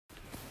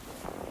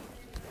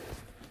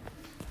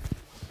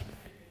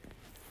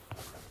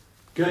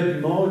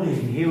Good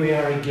morning. Here we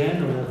are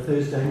again on a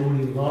Thursday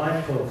morning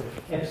live for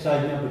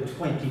episode number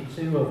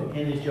 22 of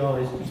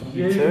Energised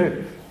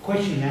You.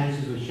 Question and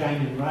answers with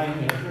Shane and Ray.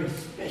 We have a very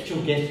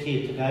special guest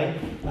here today,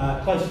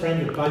 a close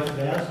friend of both of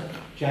ours,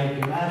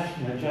 Jade Gamache.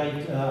 Now,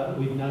 Jade,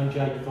 we've known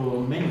Jade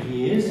for many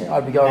years. Yeah,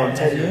 I'd be going on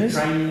 10 years. As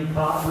a training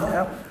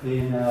partner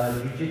in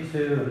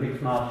Jiu-Jitsu and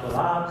mixed martial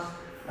arts.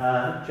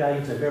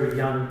 Jade's a very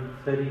young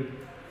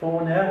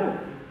 34 now.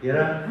 You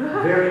know,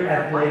 very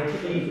athletic.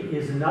 She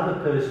is another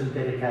person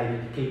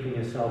dedicated to keeping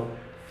herself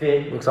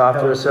fit, looks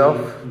after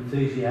herself,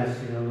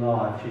 enthusiastic and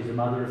alive. She's a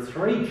mother of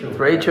 3 children.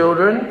 3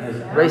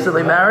 children.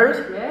 Recently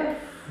married. Yeah.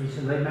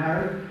 Recently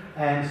married,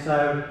 and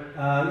so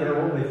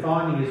what we're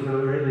finding is we're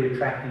really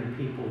attracting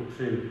people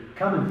to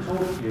come and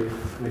talk to you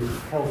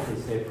with health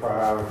as their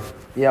priority.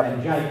 Yep.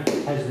 And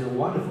Jade has the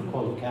wonderful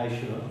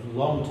qualification of a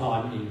long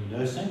time in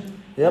nursing.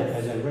 Yep.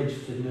 As a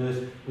registered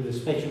nurse with a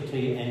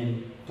specialty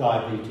in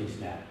diabetes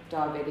now.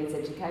 Diabetes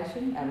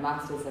education and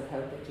Masters of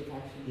Health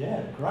Education.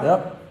 Yeah, great.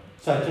 Yep.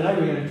 So today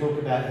we're going to talk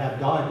about how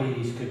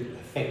diabetes could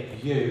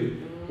affect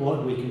you,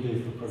 what we can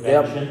do for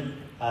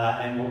prevention,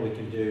 and what we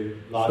can do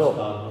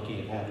lifestyle,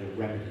 looking at how to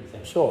remedy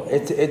things. Sure.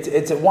 It's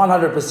a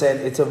 100%.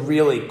 It's a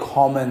really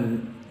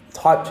common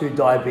type 2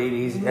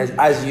 diabetes,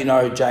 as you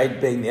know,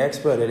 Jade being the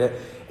expert at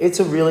it. It's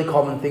a really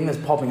common thing that's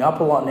popping up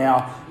a lot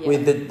now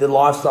with the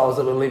lifestyles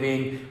that we're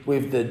living,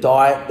 with the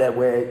diet that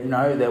we're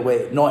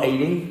not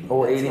eating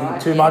or eating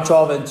too much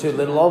of and too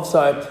little of.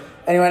 So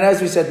anyway, and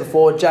as we said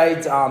before,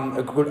 Jade's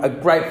a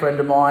great friend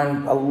of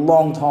mine, a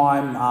long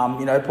time,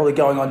 probably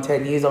going on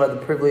 10 years. I've had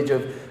the privilege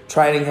of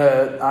training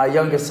her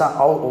youngest son,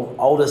 or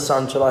oldest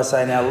son, should I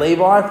say now,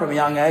 Levi, from a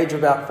young age,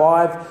 about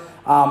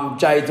 5.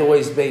 Jade's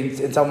always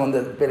been someone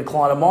that's been a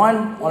client of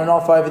mine on and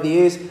off over the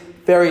years.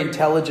 Very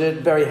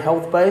intelligent, very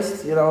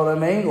health-based, you know what I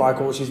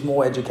mean? She's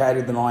more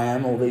educated than I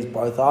am, or these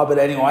both are, but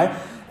anyway.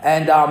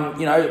 And,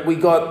 we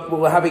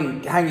were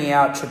hanging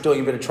out,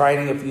 doing a bit of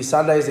training a few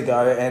Sundays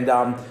ago,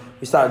 and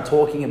we started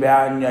talking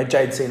about, and,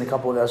 Jade's seen a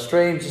couple of our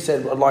streams. She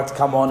said, I'd like to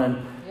come on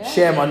and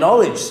share my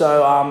knowledge.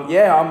 So,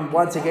 I'm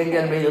once again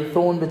going to be the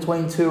thorn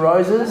between 2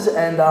 roses,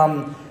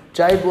 and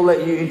Jade, we'll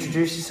let you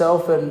introduce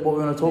yourself and what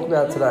we're going to talk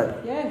about today.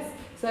 Yes.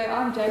 So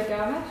I'm Jade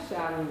Gamache.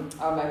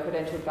 I'm a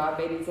credentialed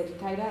diabetes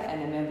educator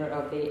and a member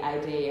of the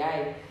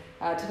ADEA.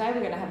 Today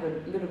we're going to have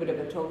a little bit of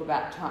a talk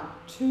about type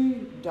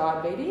 2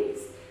 diabetes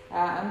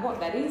and what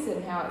that is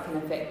and how it can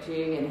affect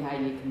you and how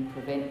you can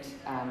prevent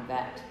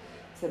that.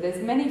 So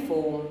there's many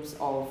forms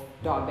of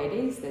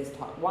diabetes. There's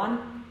type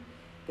 1,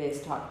 there's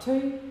type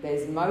 2,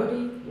 there's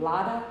MODY,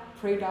 LADA,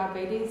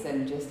 pre-diabetes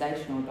and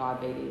gestational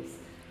diabetes.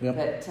 Yep.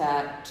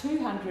 But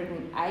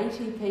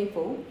 280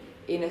 people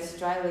in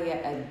Australia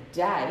a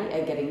day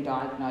are getting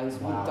diagnosed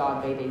with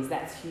diabetes.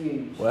 That's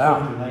huge. Wow.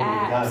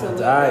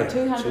 Absolutely.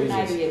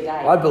 280 a day.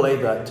 I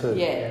believe that too.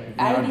 Yeah.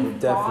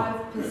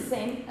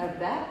 85% of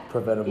that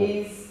preventable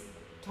is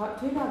type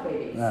 2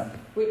 diabetes,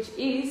 which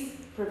is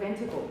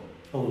preventable.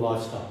 Or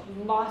lifestyle.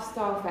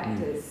 Lifestyle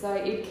factors. So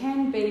it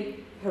can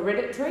be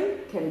hereditary,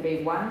 can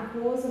be one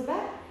cause of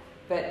that,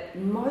 but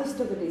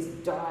most of it is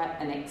diet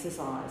and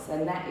exercise,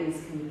 and that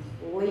is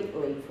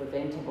completely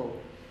preventable.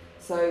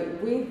 So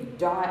with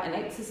diet and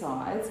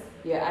exercise,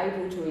 you're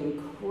able to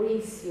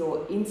increase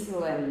your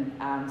insulin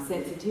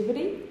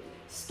sensitivity,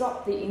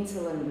 stop the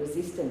insulin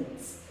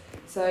resistance.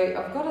 So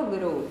I've got a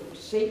little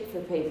sheet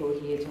for people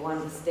here to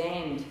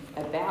understand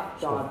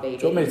about diabetes.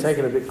 Do you want me to take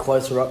it a bit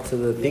closer up to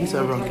the thing so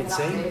everyone can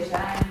see?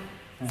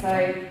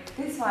 So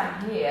this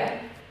one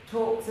here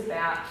talks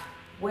about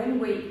when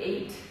we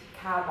eat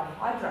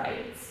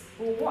carbohydrates,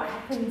 well, what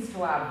happens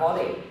to our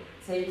body?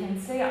 So you can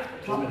see up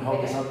the top there. Do you want me to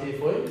hold this up here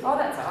for you? Oh,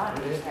 that's all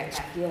right. Just take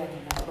that here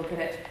and have a look at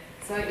it.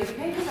 So if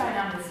people don't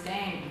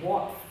understand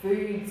what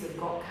foods have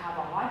got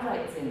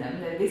carbohydrates in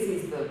them, then this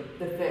is the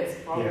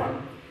first problem.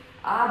 Yeah.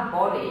 Our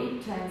body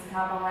turns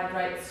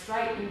carbohydrates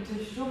straight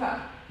into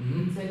sugar.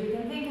 Mm-hmm. So you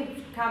can think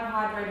of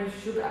carbohydrate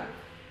as sugar.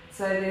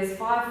 So there's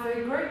 5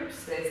 food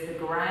groups. There's the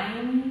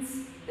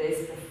grains,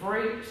 there's the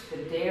fruit,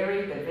 the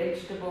dairy, the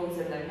vegetables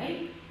and the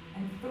meat.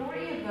 And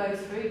 3 of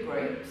those food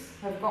groups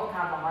have got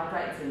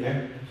carbohydrates in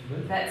them. Yeah,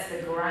 absolutely. That's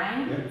the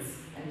grains.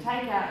 And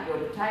take out your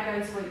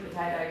potato, sweet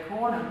potato,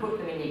 corn and put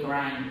them in your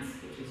grains,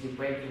 which is your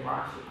bread, your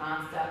rice, your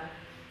pasta.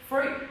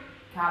 Fruit,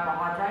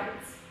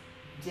 carbohydrates.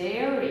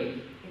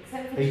 Dairy,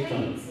 except for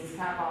cheese, is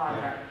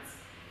carbohydrates.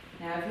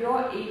 Now, if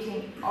you're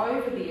eating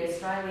over the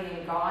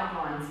Australian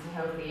guidelines to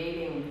healthy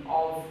eating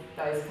of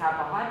those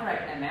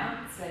carbohydrate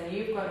amounts, and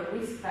you've got a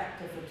risk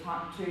factor for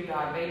type 2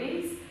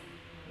 diabetes,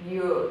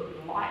 you're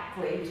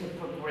likely to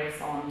progress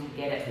on to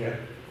get it. Yeah.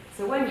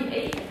 So when you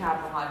eat a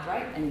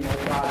carbohydrate and you're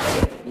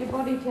diabetic, your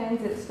body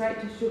turns it straight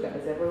to sugar,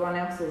 as everyone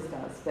else's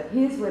does. But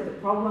here's where the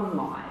problem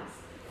lies.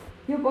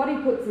 Your body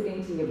puts it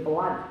into your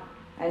blood,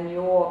 and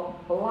your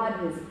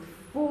blood is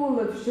full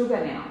of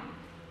sugar now.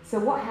 So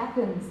what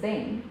happens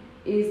then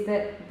is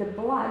that the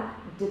blood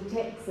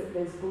detects that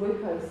there's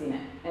glucose in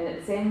it, and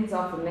it sends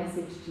off a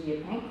message to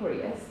your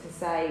pancreas to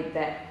say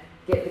that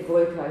get the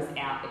glucose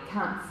out, it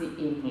can't sit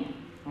in here.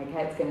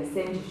 Okay, it's going to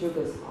send your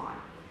sugars high.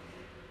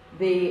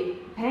 The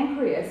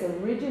pancreas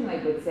originally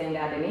would send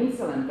out an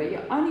insulin, but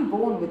you're only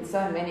born with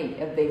so many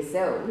of these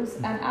cells,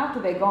 and after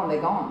they're gone,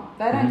 they're gone.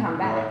 They don't come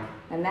back. Right.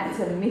 And that's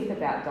a myth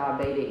about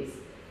diabetes.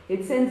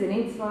 It sends an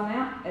insulin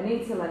out, an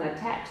insulin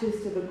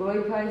attaches to the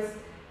glucose.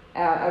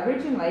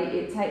 Originally,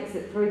 it takes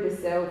it through the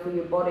cell for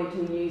your body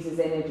to use as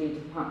energy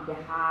to pump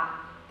your heart,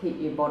 keep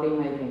your body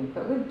moving.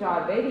 But with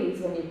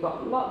diabetes, when you've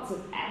got lots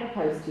of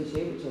adipose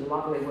tissue, which is a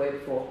lovely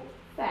word for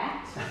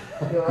fat,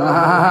 yeah,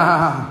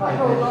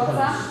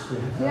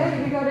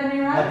 have you got any,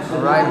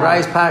 right?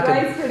 Ray's packing.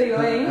 Ray's pretty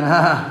lean.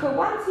 But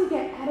once you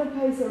get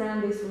adipose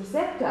around this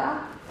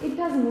receptor, it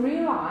doesn't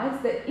realise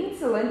that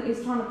insulin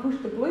is trying to push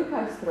the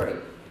glucose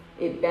through.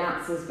 It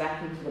bounces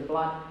back into the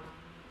blood.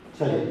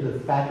 So the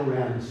fat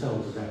around the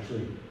cells is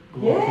actually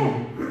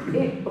Yeah, blocking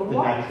it the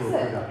blocks natural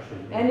it.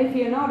 production. And if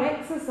you're not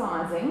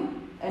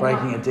exercising and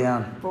Breaking not it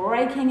down.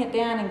 breaking it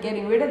down and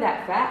getting rid of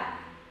that fat,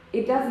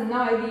 it doesn't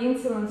know the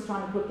insulin's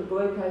trying to put the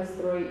glucose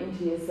through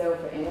into your cell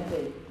for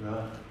energy.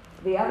 Right.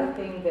 The other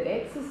thing that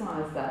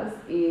exercise does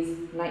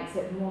is makes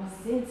it more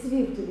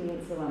sensitive to the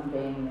insulin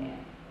being there.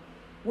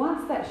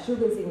 Once that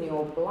sugar's in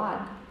your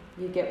blood,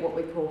 you get what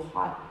we call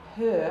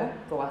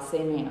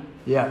hyperglycemia.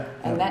 Yeah.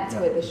 And that's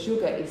yeah. where the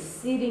sugar is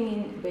sitting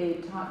in the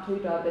type 2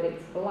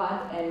 diabetics'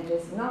 blood and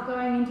just not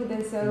going into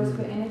their cells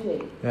for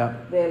energy. Yeah.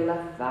 They're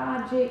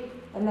lethargic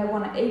and they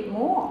want to eat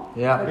more.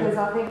 Yeah. Because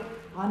I think,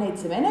 I need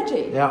some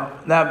energy. Yeah.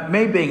 Now,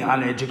 me being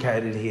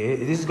uneducated here,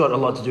 this has got a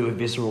lot to do with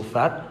visceral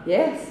fat.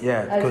 Yes.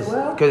 Yeah, as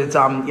well. because it's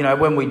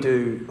when we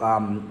do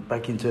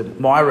back into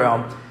my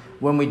realm,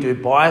 when we do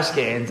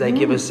bioscans, they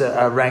give us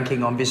a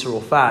ranking on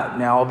visceral fat.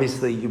 Now,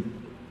 obviously, you're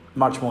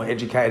much more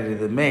educated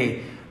than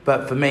me,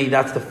 but for me,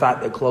 that's the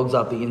fat that clogs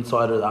up the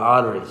inside of the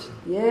arteries.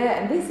 Yeah,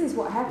 and this is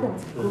what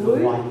happens. The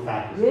white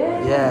fat.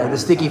 Yeah. The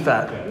sticky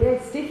fat. Yeah,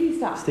 sticky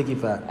stuff. Sticky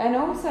fat. And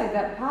also,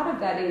 that part of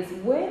that is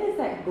where does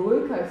that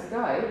glucose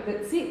go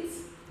that sits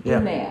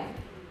in there?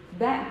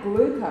 That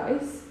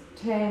glucose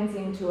turns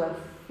into a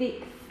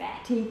thick,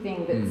 fatty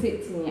thing that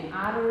sits in your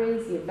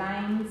arteries, your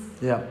veins,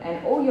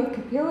 and all your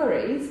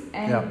capillaries,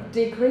 and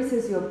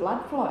decreases your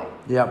blood flow.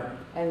 Yep.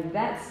 And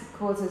that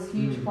causes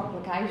huge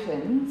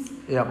complications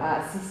Yep.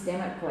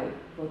 systemically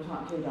for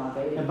type 2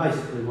 diabetes. And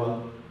basically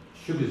what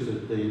sugars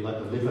that the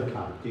liver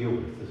can't deal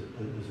with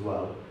as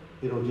well,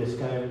 it'll just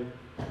go,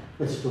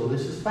 let's store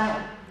this as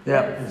fat.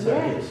 Yep. And so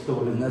it gets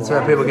stored in And the that's body.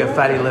 where people get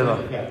fatty liver.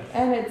 Yeah.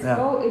 And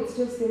it's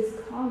just this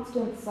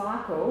constant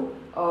cycle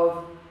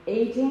of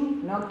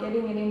eating, not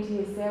getting it into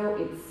your cell,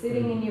 it's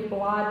sitting in your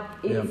blood,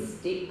 it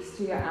sticks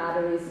to your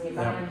arteries and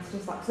your veins,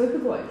 just like super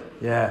glue.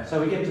 Yeah. So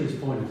we get to this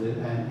point,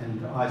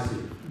 and I see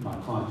my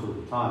clients all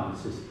the time,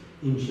 it's this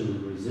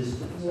insulin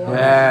resistance.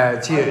 Yeah,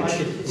 it's huge. I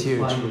just It's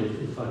huge. explain it,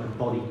 it's like a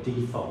body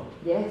default.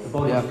 Yes. The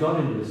body's got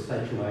into a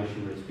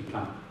situation where it's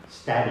become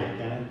static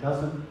and it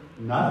doesn't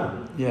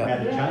know how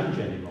to change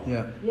anymore.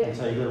 Yeah. And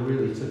so you've got to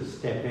really sort of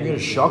step in. You've got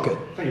to shock it.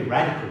 Pretty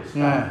radical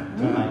stuff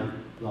to make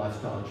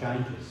lifestyle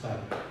changes. So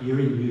you're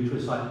in utero,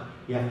 like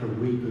you have to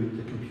reboot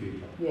the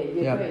computer. Yeah, you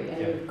do. And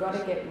you've got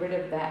to get rid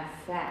of that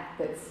fat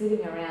that's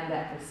sitting around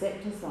that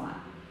receptor site.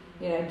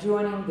 You know,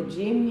 joining the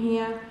gym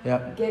here,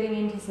 getting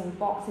into some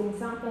boxing,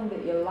 something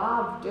that you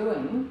love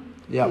doing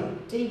to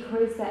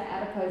decrease that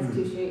adipose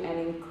tissue and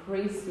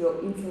increase your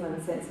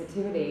insulin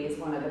sensitivity is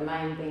one of the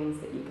main things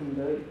that you can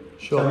do.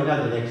 Sure. So we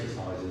know that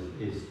exercise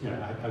is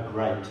a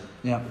great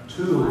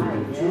tool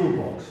in the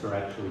toolbox for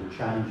actually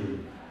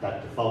changing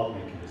that default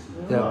mechanism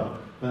as well.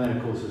 But then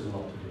of course there's a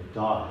lot to do with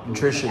diet.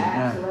 Nutrition.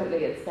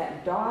 Absolutely, it's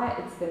that diet,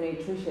 it's the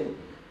nutrition.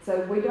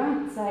 So we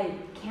don't say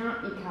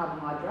count your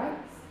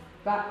carbohydrates,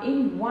 but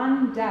in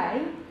one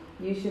day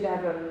you should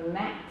have a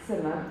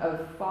maximum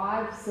of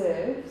 5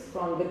 serves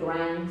from the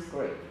grains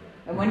group.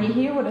 And when you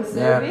hear what a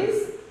serve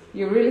is,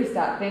 you really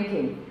start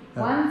thinking.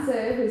 One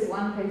serve is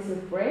 1 piece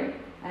of bread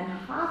and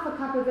half a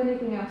cup of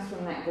anything else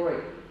from that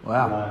group.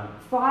 Wow.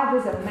 5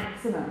 is a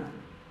maximum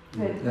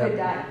per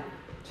day.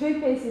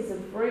 2 pieces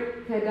of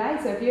fruit per day.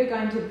 So if you're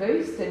going to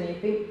boost and you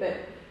think that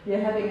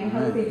you're having a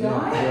healthy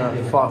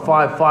diet,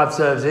 Five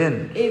serves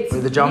in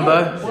with the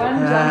jumbo. One jumbo,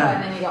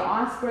 and then you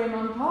got ice cream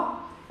on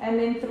top, and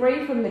then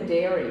 3 from the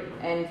dairy,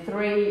 and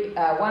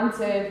 1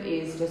 serve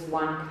is just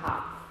 1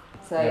 cup.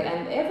 So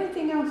and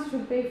everything else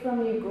should be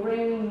from your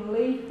green,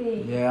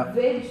 leafy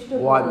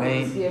vegetables, white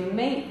meat, your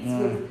meats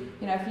with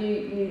if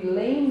you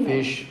lean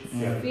fish,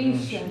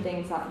 fish and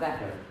things like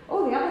that.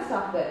 All the other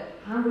stuff that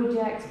Hungry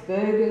Jacks,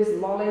 burgers,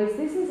 lollies,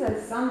 this is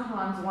a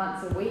sometimes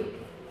once a week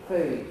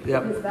food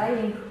because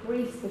they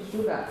increase the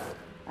sugar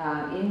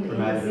in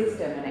the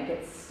system and it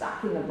gets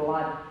stuck in the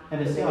blood.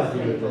 And it's the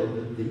idea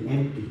of the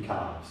empty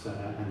carbs,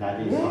 and that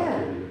is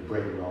like your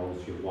bread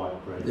rolls, your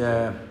white bread,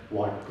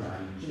 white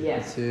grains,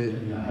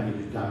 having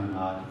a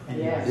donut,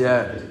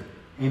 just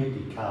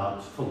empty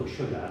carbs full of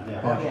sugar, and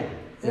they're high sugar.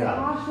 They're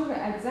high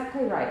sugar,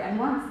 exactly right. And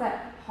once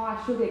that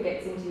high sugar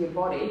gets into your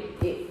body,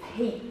 it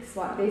peaks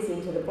like this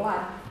into the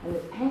blood, and the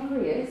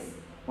pancreas,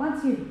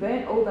 once you've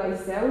burnt all those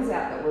cells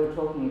out that we were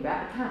talking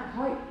about, it can't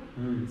cope.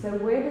 So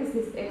where does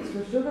this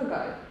extra sugar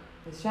go?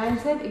 As Shane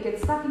said, it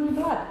gets stuck in your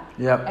blood.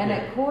 Yep. And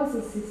it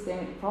causes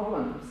systemic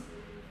problems.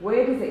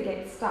 Where does it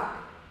get stuck?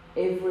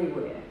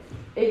 Everywhere.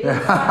 It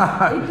gets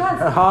stuck. It does.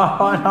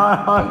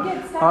 It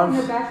gets stuck in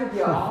the back of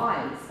your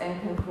eyes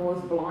and can cause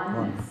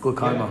blindness.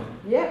 Glaucoma.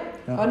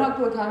 Yep. Yeah. Oh, not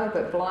glaucoma,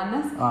 but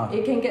blindness.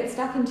 It can get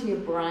stuck into your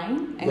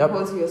brain and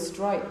cause you a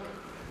stroke.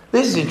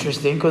 This is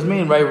interesting because me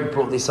and Ray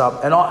brought this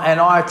up, and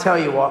I tell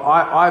you what,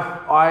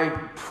 I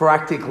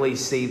practically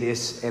see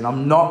this, and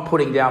I'm not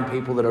putting down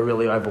people that are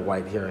really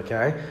overweight here,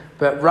 okay?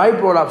 But Ray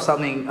brought up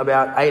something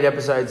about 8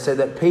 episodes, said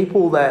that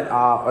people that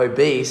are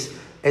obese,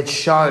 it's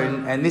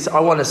shown, and this I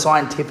want a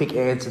scientific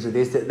answer to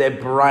this, that their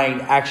brain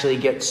actually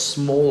gets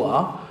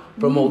smaller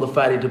from all the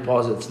fatty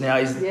deposits. Now,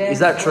 is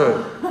that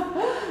true?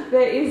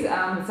 There is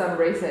some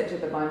research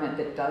at the moment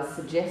that does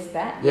suggest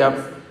that, yes.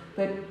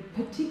 But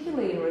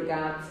particularly in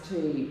regards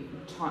to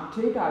type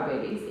 2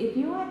 diabetes, if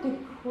you are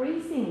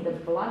decreasing the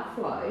blood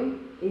flow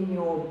in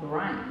your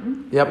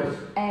brain,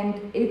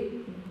 and if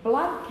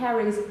blood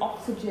carries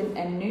oxygen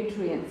and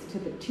nutrients to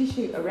the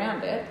tissue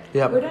around it,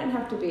 we don't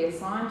have to be a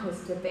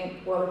scientist to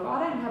think, well, if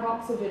I don't have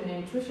oxygen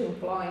and nutrition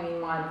flowing in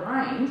my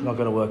brain, it's not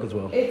going to work as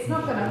well. It's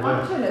not going to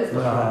function as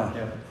well.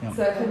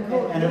 So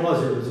it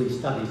was these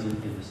studies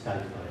in the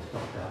States by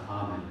Dr.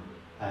 Harman,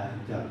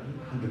 done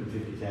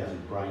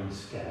 150,000 brain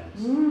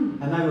scans,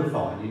 and they were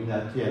finding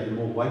that the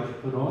more weight you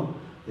put on,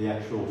 the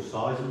actual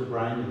size of the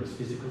brain, there was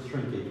physical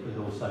shrinkage,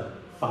 but also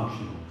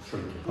functional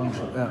shrinkage.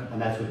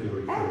 And that's what you're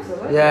referring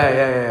to.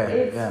 Absolutely.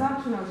 It's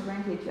functional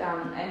shrinkage,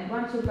 and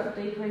once you've got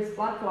decreased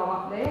blood flow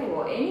up there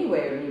or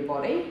anywhere in your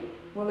body,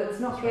 well, it's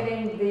not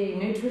getting the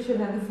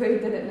nutrition and the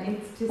food that it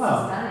needs to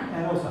sustain.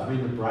 And also,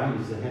 the brain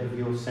is the head of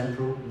your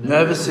central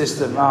nervous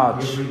system.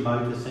 Every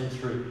motor,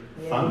 sensory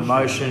function,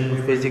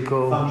 emotion,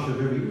 physical function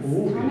of every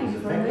organ is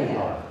affected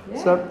by it.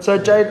 So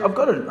Jade, I've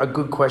got a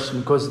good question,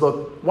 because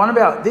look, one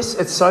about this,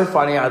 it's so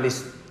funny how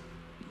this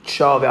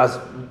show of ours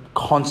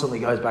constantly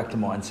goes back to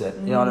mindset.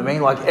 You know what I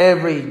mean? Like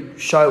every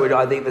show we do,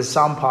 I think there's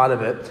some part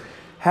of it.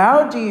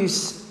 How do you,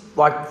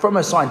 like from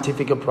a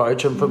scientific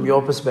approach and from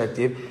your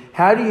perspective,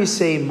 how do you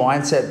see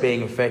mindset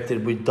being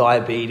affected with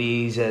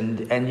diabetes and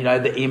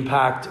the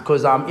impact?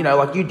 Because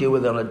like you deal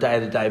with it on a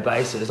day-to-day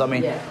basis. I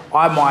mean,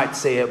 I might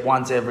see it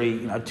once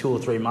every 2 or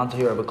 3 months. I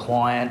hear of a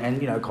client,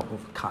 and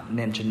can't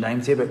mention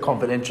names here, but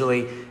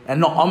confidentially,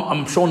 and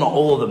I'm sure not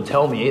all of them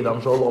tell me either.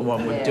 I'm sure a lot of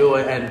them would do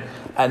it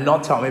and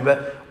not tell me.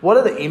 But what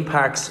are the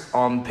impacts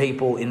on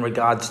people in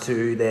regards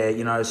to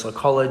their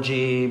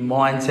psychology,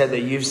 mindset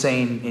that you've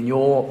seen in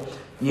your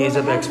years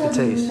of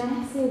expertise? It has a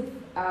massive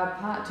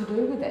part to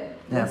do with it,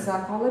 the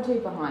psychology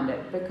behind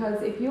it,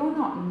 because if you're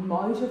not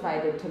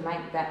motivated to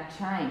make that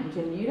change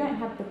and you don't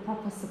have the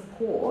proper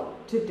support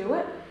to do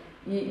it,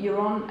 you're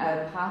on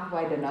a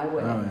pathway to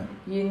nowhere.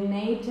 You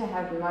need to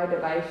have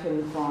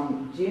motivation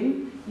from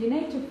gym. You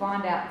need to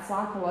find out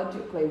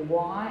psychologically,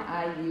 why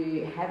are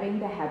you having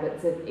the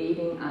habits of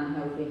eating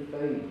unhealthy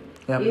food?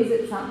 Is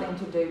it something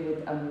to do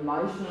with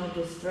emotional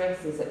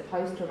distress? Is it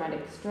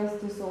post-traumatic stress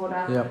disorder?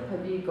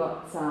 Have you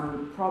got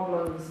some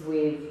problems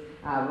with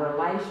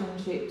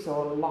relationships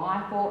or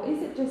life? Or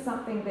is it just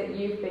something that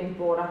you've been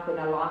brought up in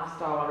a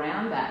lifestyle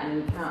around that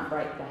and you can't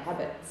break the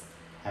habits?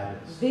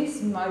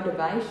 This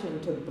motivation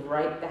to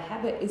break the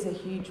habit is a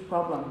huge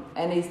problem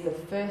and is the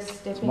first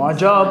step. It's my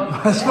job.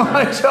 It's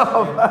my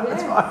job.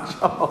 It's my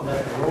job.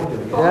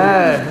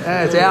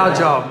 It's our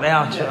job.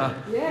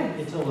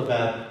 It's all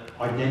about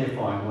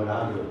identifying what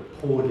are your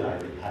poor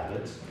daily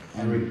habits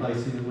and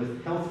replacing them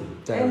with healthy.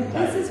 And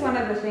this is one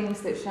of the things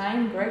that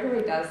Shane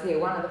Gregory does here.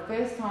 One of the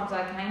first times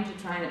I came to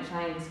train at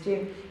Shane's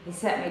gym, he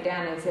sat me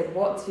down and said,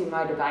 "What's your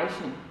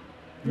motivation?"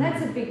 And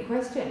that's a big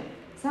question.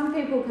 Some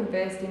people can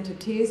burst into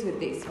tears with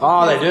this.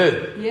 Oh, they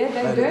do. Yeah,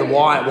 they do. The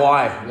why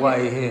are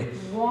you here?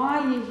 Why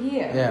are you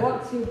here? Yeah.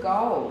 What's your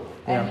goal?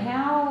 And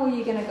how are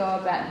you going to go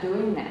about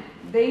doing that?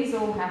 These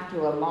all have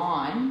to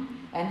align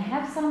and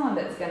have someone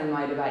that's going to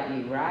motivate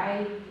you.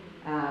 Ray,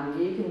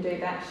 you can do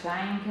that.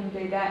 Shane can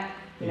do that.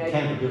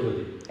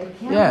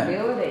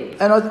 Accountability.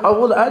 And I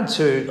will add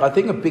too, I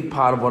think a big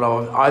part of what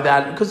I've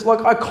added, because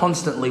I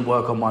constantly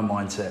work on my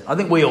mindset. I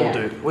think we all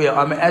do.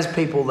 As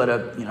people that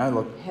are,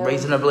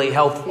 reasonably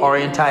health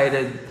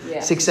orientated,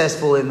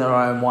 successful in their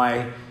own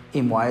way,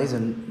 in ways,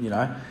 and,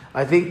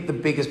 I think the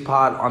biggest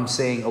part I'm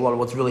seeing, a lot of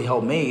what's really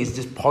helped me is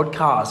just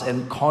podcasts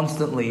and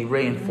constantly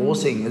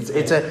reinforcing.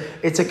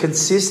 It's a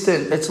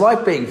consistent, it's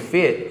like being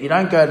fit. You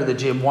don't go to the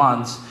gym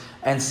once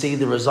and see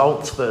the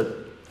results for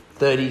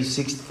 30,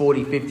 60,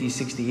 40, 50,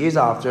 60 years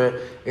after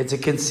it. It's a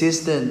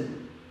consistent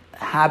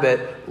habit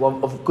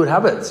of good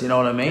habits, you know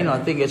what I mean? I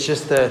think it's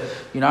just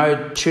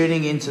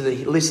tuning into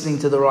listening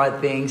to the right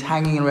things,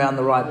 hanging around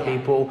the right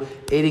people,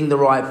 eating the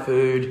right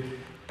food,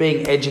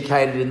 being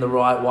educated in the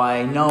right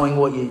way, knowing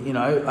what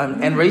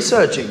and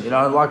researching,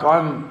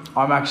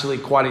 I'm actually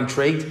quite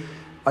intrigued.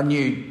 I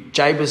knew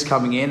Jabez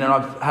coming in, and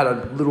I've had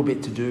a little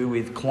bit to do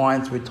with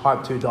clients with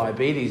type 2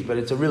 diabetes, but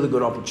it's a really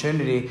good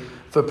opportunity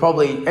for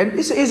probably, and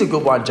this is a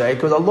good one, Jay,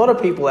 because a lot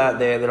of people out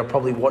there that are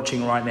probably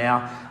watching right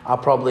now are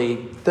probably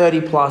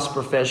 30 plus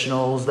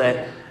professionals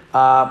that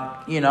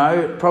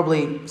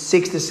Probably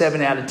 6 to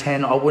 7 out of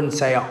 10, I wouldn't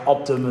say are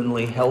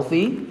optimally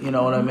healthy, you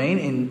know what I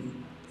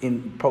mean,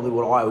 in probably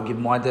what I would give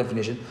my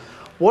definition.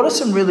 What are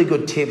some really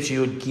good tips you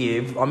would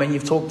give? I mean,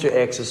 you've talked to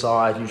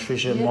exercise,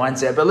 nutrition,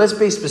 mindset, but let's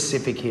be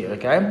specific here,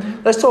 okay?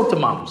 Let's talk to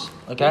mums,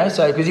 okay?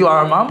 So, because you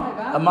are a mum,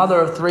 a mother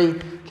of 3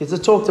 kids,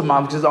 let's talk to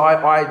mums, because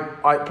I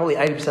probably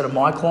 80% of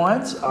my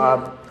clients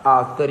are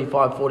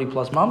 35, 40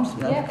 plus mums,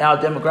 our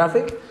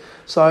demographic.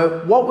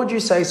 So what would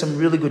you say some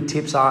really good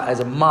tips are as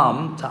a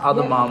mum to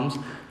other mums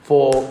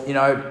for,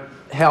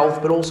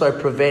 health, but also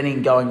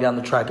preventing going down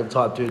the track of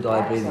type 2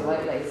 diabetes?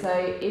 Absolutely. So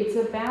it's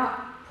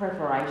about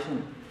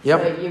preparation.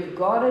 Yep. So you've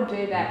got to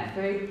do that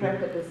food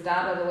prep at the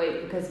start of the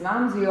week, because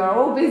mums, you are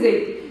all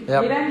busy.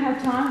 Yep. You don't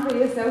have time for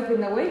yourself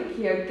in the week.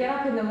 You get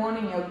up in the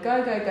morning, you'll go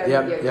with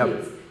your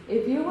kids.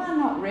 If you are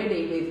not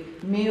ready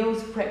with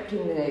meals prepped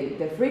in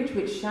the fridge,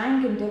 which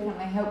Shane can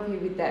definitely help you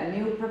with that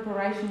meal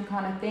preparation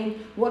kind of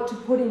thing, what to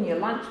put in your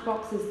lunch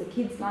boxes, the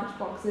kids' lunch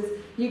boxes,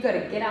 you've got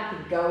to get up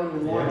and go in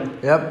the morning.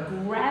 Yep.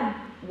 Grab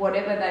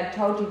whatever they've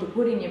told you to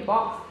put in your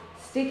box,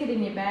 stick it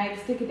in your bag,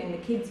 stick it in the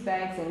kids'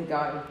 bags and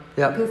go.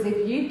 Yep. Because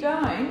if you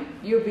don't,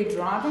 you'll be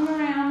driving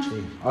around.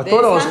 Gee, I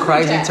thought I was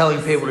crazy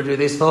telling people to do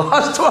this for the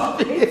last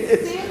 12 years.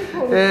 It's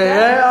simple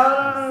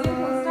stuff.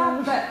 Simple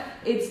stuff, but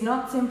it's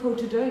not simple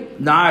to do.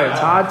 No, it's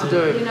hard to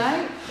do.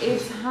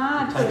 It's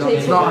hard for people.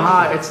 It's not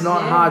hard. It's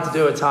not hard to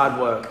do. It's hard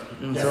work.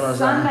 That's what I'm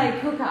saying. Sunday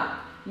cook-up.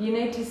 You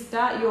need to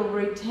start your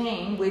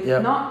routine with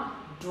not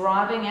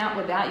driving out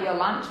without your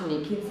lunch and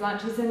your kids'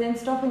 lunches and then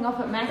stopping off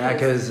at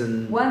Macca's.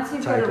 Once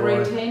you've got a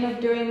routine of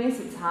doing this,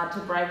 it's hard to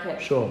break it.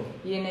 Sure.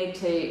 You need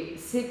to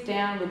sit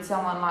down with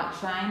someone like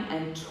Shane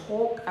and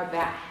talk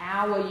about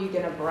how are you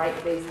going to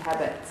break these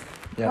habits.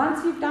 Yep.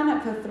 Once you've done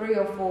it for 3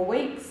 or 4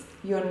 weeks,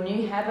 your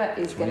new habit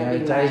is going to be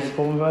made.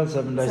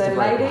 7 days so to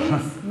break.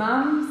 ladies,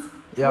 mums,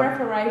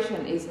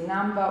 preparation is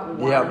number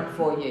 1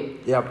 for you.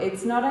 Yep.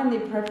 It's not only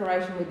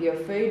preparation with your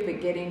food,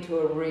 but get into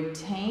a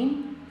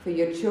routine for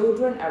your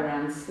children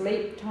around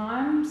sleep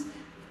times,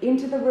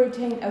 into the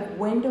routine of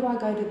when do I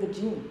go to the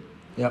gym.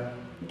 Yep.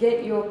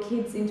 Get your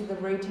kids into the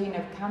routine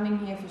of coming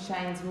here for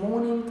Shane's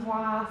morning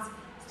class,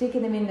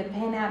 sticking them in the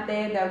pen out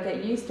there, they'll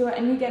get used to it,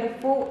 and you get a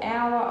full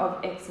hour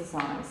of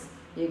exercise.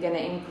 You're going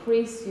to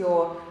increase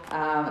your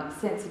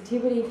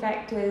sensitivity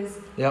factors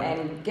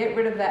and get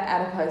rid of that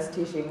adipose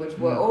tissue, which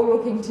we're all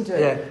looking to do.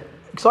 Yeah,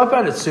 because I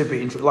found it super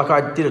interesting. Like,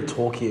 I did a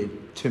talk here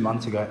 2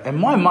 months ago, and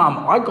my mum,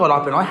 I got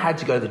up and I had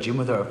to go to the gym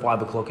with her at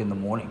 5 o'clock in the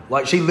morning.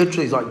 Like, she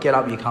literally is like, "Get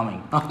up, you're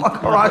coming." I'm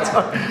like, all right. So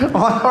I'm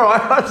like, all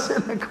right, I sit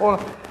in the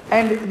corner.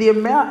 And the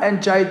amount,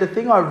 and Jade, the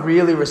thing I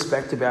really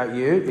respect about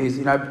you is,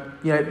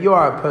 you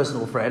are a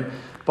personal friend,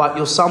 but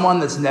you're someone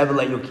that's never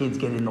let your kids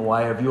get in the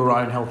way of your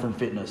own health and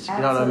fitness. Absolutely.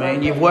 You know what I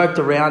mean? You've worked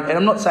around, and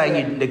I'm not saying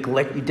you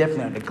definitely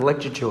don't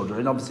neglect your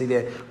children. Obviously,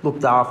 they're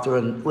looked after,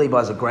 and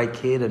Levi's a great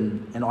kid,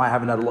 and I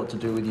haven't had a lot to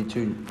do with your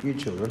 2 new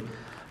children.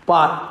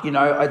 But,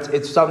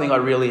 it's something I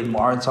really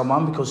admire in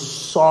someone, because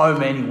so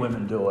many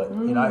women do it.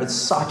 It's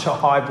such a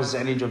high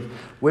percentage of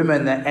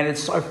women and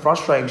it's so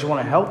frustrating because you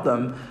want to help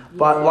them.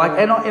 But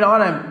I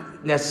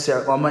don't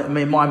necessarily, I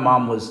mean, my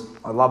mum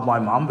I love my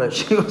mum, but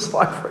she was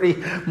like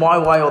pretty my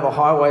way or the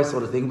highway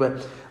sort of thing.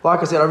 But like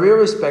I said, I really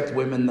respect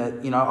women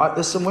that,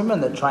 there's some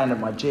women that train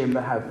at my gym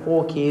that have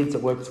 4 kids,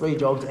 that work 3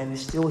 jobs, and they're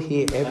still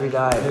here every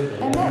day.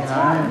 And that's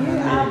right, you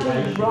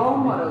are the role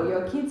model.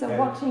 Your kids are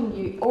watching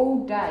you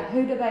all day.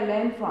 Who do they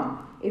learn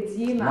from? It's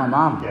you, Mum. My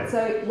mum. Yeah.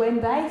 So when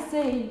they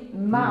see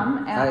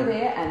Mum out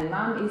there and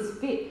Mum is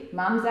fit,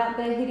 Mum's out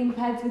there hitting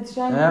pads with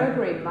Shane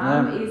Gregory,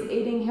 Mum is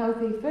eating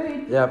healthy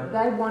food,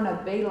 they want to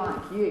be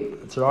like you.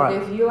 That's right.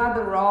 But if you are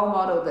the role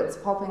model that's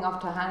popping off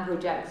to Hungry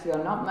Jack's,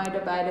 you're not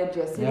motivated,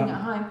 you're sitting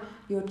at home,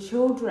 your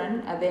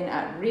children are then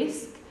at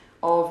risk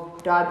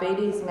of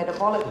diabetes,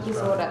 metabolic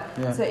disorder.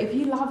 Right. Yeah. So if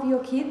you love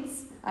your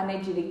kids, I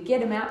need you to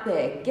get them out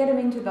there, get them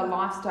into the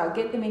lifestyle,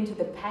 get them into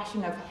the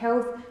passion of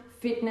health,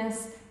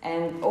 fitness,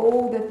 and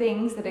all the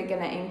things that are going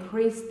to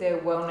increase their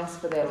wellness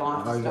for their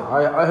lifestyle.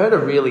 I heard a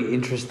really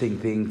interesting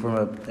thing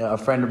from a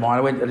friend of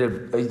mine.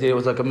 It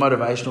was like a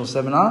motivational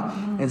seminar.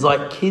 And it's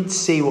like, kids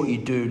see what you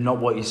do, not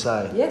what you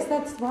say. Yes,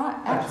 that's right.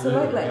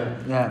 Absolutely.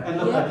 Yeah.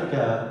 And look, I think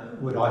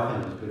what I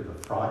found was a bit of a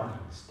frightening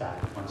stat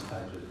at one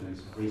stage of doing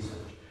some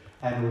research.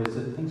 And it was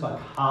that things like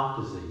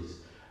heart disease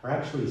are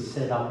actually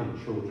set up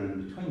in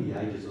children between the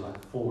ages of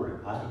like 4 and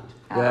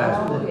 8.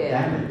 That's when the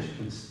damage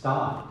can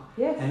start.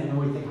 Yes. And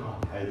we think,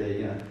 okay,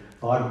 they're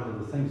vital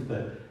little things,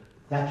 but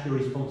that's your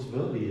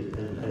responsibility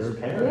as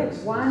parents.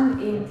 Yes, 1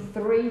 in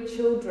 3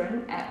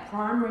 children at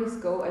primary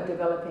school are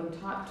developing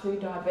type 2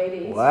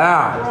 diabetes.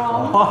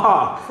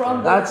 Wow.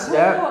 From the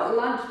poor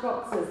lunch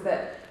boxes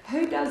that,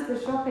 who does the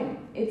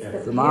shopping? It's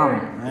the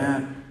parents.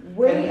 Yeah.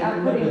 We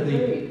are putting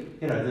food.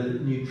 The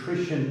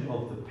nutrition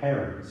of the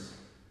parents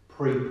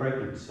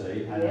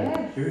pre-pregnancy and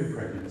Yes. during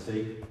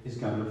pregnancy is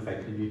going to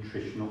affect the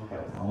nutritional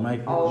health.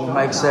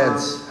 Makes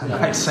sense. It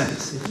makes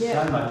sense. It's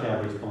Yeah. so much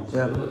our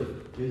responsibility to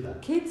do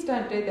that. Kids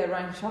don't do their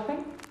own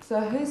shopping,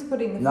 so who's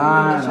putting the food No,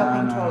 in the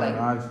shopping no, trolley?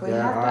 no, We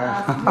yeah, have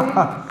to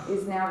ask who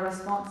is now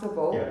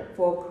responsible Yeah.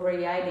 for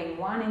creating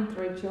 1 in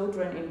 3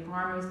 children in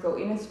primary school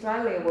in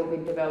Australia will be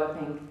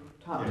developing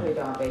type 2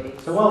 diabetes.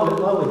 So while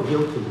we're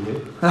guilting you,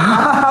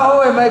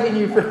 Oh, we're making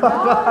you feel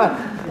bad.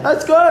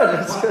 That's good.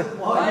 That's good.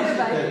 why is it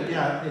that, you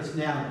know, it's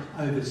now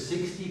over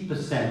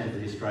 60% of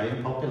the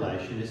Australian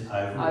population is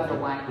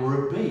overweight or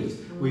obese.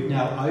 We've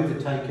now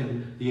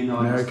overtaken the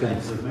United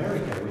Americans. States of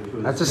America, which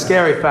was... That's a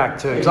scary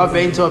fact too, because I've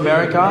been to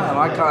America and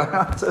I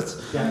can't.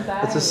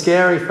 It's a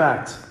scary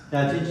fact.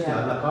 Now, it's interesting,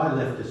 Yeah. like I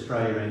left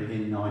Australia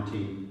in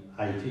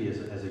 1980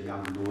 as a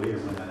young lawyer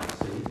and went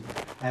overseas.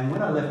 And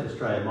when I left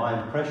Australia,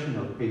 my impression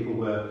of people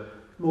were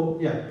more,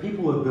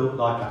 people were built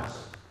like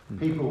us.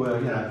 People were,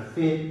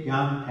 fit,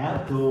 young,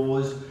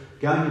 outdoors,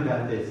 going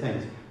about their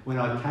things. When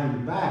I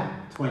came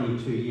back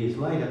 22 years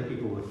later,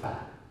 people were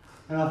fat.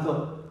 And I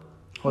thought,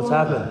 What's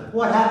happened?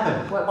 What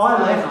happened? What's I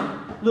going left,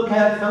 on? look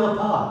how it fell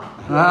apart.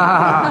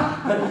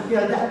 But,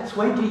 that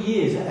 20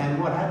 years,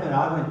 and what happened,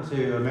 I went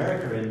to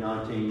America in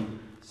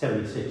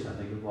 1976, I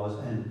think it was,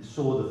 and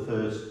saw the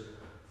first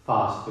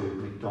fast food,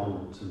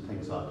 McDonald's and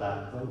things like that.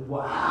 I thought,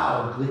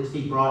 wow,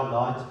 glitzy, bright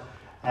lights.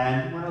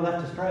 And when I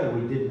left Australia,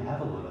 we didn't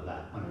have a lot of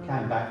that. When I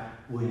came back,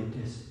 we're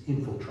just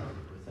infiltrated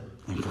with it.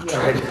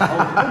 Infiltrated. The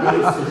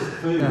whole processed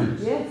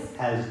foods Yes.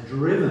 has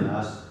driven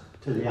us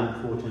to the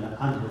unfortunate,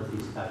 unhealthy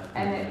state.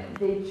 And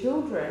the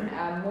children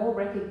are more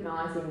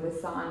recognising the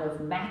sign of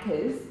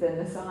Macca's than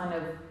the sign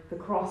of the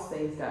cross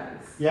these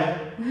days. Yeah.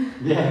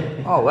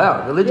 Oh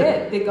wow, religion.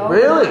 Yeah, the golden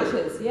Really?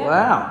 arches,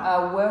 Wow.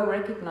 are well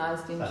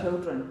recognised in So-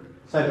 children.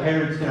 So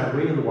parents,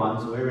 we're the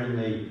ones, we're in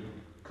the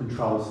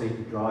control seat,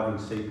 the driving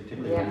seat,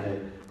 particularly Yeah.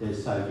 when they're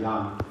so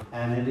young.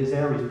 And it is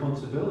our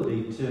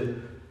responsibility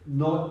to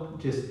not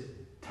just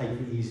take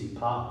the easy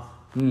path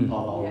of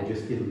Yeah.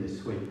 just give them this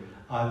sweet.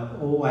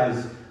 I've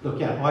always, I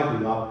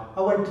grew up,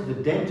 I went to the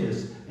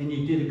dentist and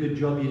you did a good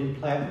job, you didn't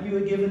play it, you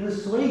were given a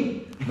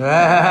sweet. He's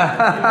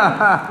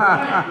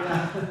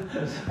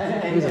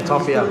And a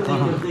tough we still year.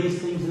 think of these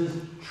things as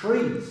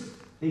treats.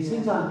 These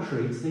things aren't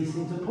treats, these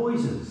things are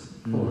poisons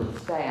for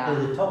us. They are.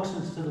 They're the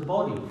toxins to the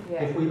body.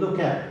 Yeah. If we look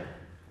at,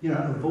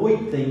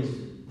 avoid things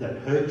that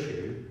hurt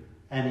you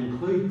and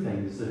include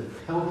things that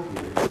help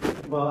you,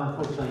 well,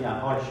 unfortunately,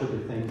 high sugar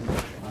things,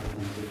 other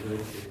things that hurt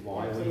you. Why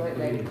are we Absolutely.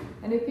 including them?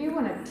 And if you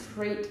want to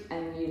treat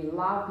and you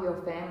love your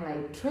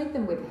family, treat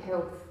them with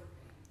health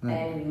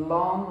and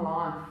long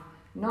life.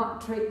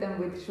 Not treat them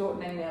with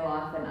shortening their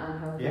life and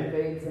unhealthy Yeah,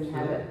 foods and absolutely.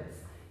 habits.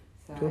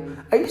 So, Cool.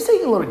 Are you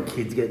seeing a lot of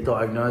kids get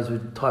diagnosed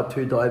with type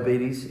 2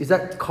 diabetes? Is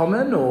that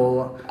common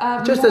or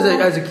just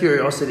as a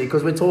curiosity?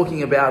 Because we're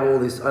talking about all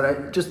this.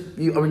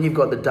 You've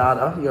got the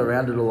data. You're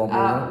around it a lot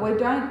more. we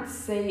don't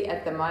see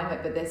at the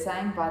moment, but they're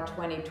saying by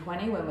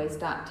 2020, when we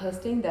start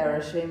testing, they're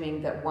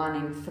assuming that 1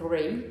 in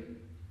 3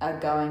 are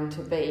going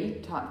to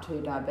be type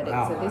 2 diabetic.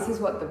 Wow. So this is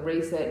what the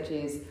research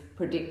is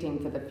predicting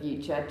for the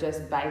future,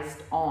 just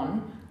based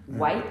on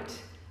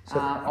weight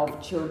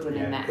of children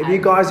in that age.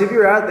 If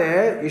you're out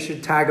there, you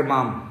should tag a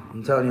mum.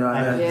 I'm telling you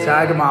right now. Yeah.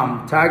 Tag a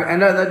mum.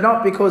 And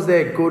not because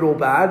they're good or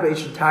bad, but you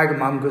should tag a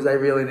mum because they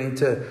really need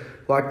to.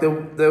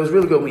 There was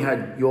really good when we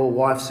had your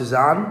wife,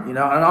 Suzanne, and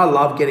I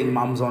love getting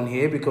mums on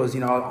here because,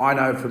 I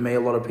know for me, a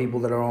lot of people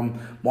that are on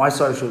my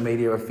social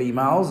media are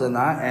females and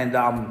that. And,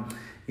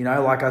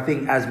 I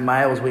think as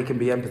males we can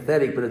be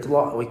empathetic, but it's a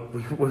lot,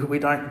 we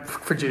don't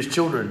produce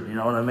children, you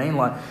know what I mean?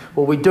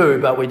 We do,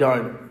 but we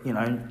don't,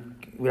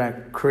 we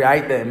don't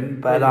create them,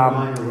 but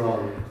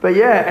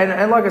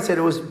and like I said,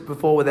 it was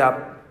before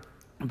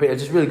but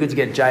it's just really good to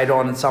get Jade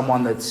on and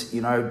someone that's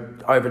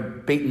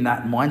beaten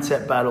that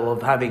mindset battle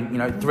of having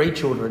 3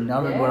 children.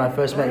 When I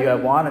first met you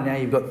had 1, and now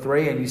you've got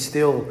 3, and you're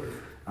still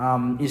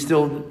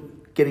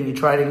getting your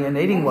training and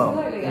eating well,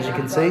 as you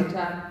can see.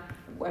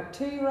 A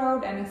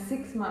 2-year-old and a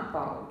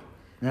 6-month-old.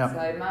 Yeah.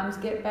 So mums,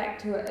 get back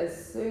to it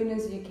as soon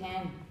as you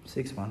can.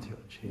 6 months.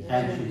 Jeez.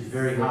 And she's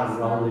very hard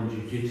roll in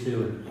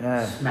jiu-jitsu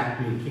and smacked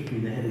me and kicked me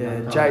in the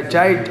head.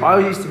 Jade, I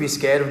used to be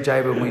scared of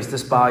Jade when we used to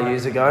spar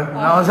years ago. And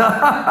I was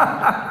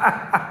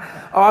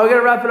all right, we're going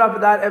to wrap it up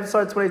with that,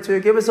 episode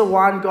 22. Give us a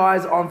 1,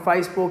 guys, on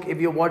Facebook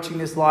if you're watching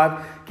this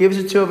live. Give us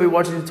a 2 if you're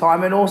watching the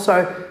time. And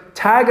also,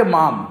 tag a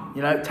mum.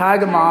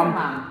 Tag a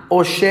mum.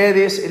 Or share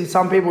this. And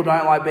some people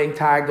don't like being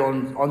tagged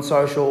on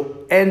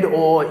social.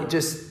 Or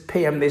just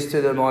PM this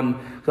to them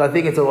because I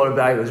think it's a lot of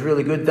value. It's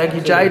really good. Thank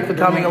you, Jade, for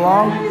coming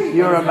along.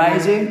 You're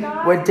amazing.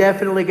 We're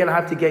definitely going to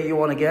have to get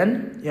you on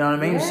again. You know what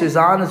I mean? Yeah.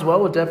 Suzanne as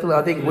well.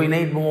 I think we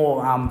need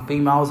more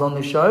females on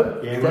the show.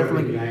 Yeah,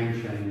 definitely.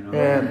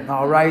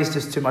 Ray's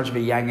just too much of a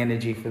yang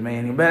energy for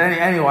me. But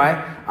anyway,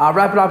 I'll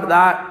wrap it up at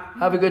that.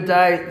 Have a good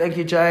day. Thank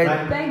you, Jade.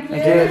 Thank you.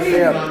 See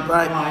ya.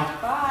 Bye.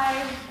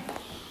 Bye.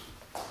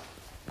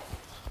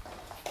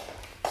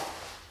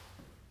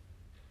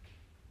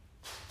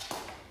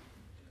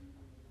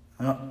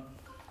 Yeah.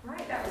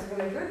 Right, that was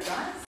really good,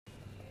 guys.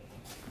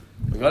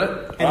 got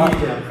it? And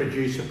he's our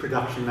producer,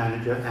 production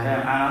manager,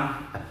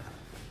 Anna,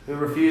 who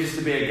refuses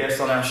to be a guest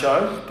on our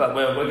show, but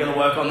we're going to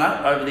work on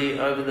that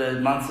over the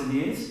months and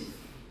years.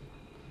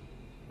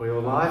 We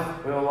all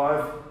live? We're all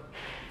live.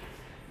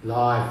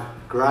 Live.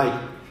 Great.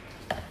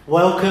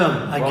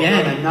 Welcome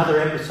again, another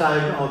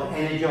episode of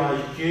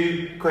Energise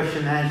You,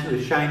 Question and Answer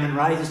with Shane and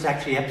Ray. This is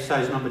actually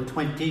episode number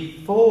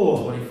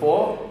 24.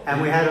 24.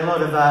 And we had a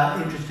lot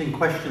of interesting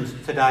questions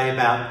today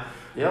about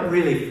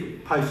really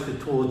posted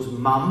towards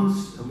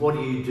mums and what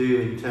do you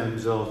do in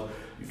terms of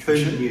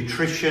food and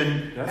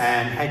nutrition,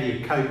 and how do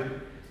you cope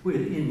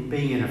with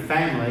being in a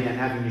family and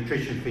having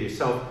nutrition for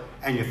yourself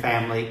and your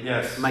family,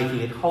 making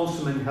it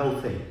wholesome and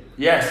healthy.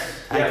 Take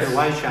it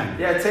away, Shane.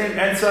 Yeah, team.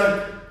 And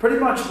so pretty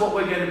much what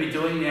we're going to be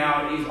doing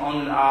now is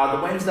on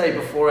the Wednesday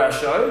before our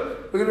show,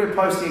 we're going to be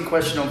posting a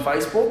question on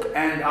Facebook.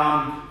 And,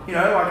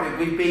 like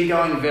we've been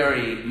going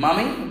very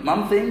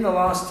mum thing the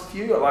last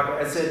few. Like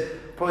I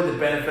said, probably the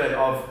benefit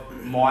of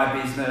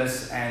my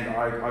business, and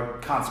I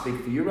can't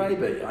speak for you, Ray,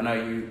 but I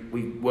know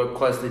we work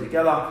closely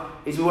together,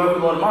 is we work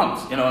with a lot of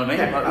mums, you know what I mean?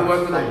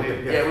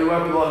 Yeah, we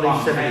work with a lot of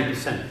mums.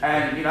 70%.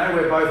 And,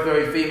 we're both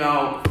very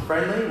female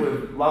friendly,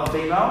 we love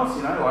females,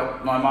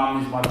 like my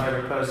mum is my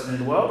favourite person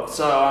in the world,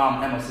 so,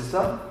 and my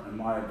sister, and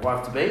my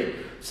wife to be.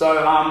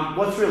 So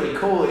what's really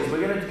cool is we're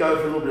going to go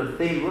for a little bit of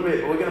theme,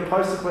 we're going to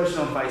post a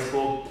question on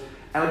Facebook,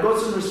 and I've got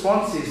some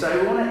responses,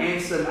 so we want to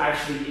answer them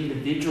actually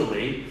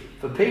individually,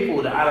 for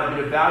people to add a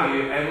bit of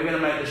value, and we're going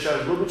to make the show a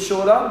little bit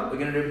shorter. We're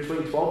going to do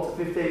between 12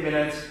 to 15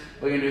 minutes.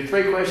 We're going to do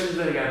 3 questions,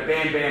 then we go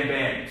bam, bam,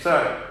 bam.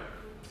 So,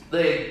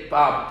 the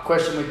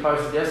question we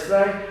posted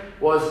yesterday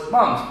was,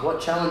 mums, what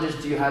challenges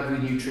do you have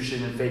with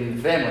nutrition and feeding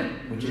the family?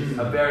 Which is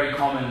a very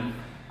common,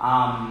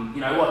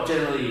 what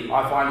generally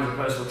I find as a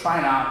personal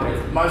trainer,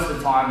 is most of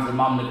the times the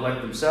mum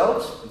neglect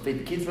themselves and feed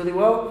the kids really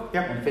well,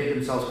 and feed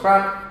themselves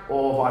crap,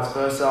 or vice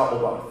versa, or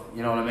both.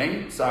 You know what I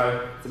mean?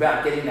 So it's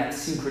about getting that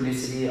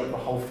synchronicity of the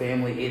whole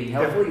family eating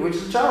healthily, which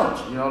is a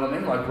challenge. You know what I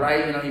mean? Like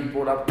Ray, you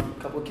brought up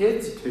a couple of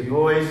kids. 2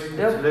 boys,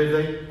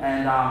 absolutely.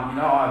 And,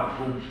 I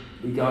will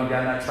be going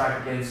down that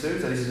track again soon.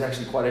 So this is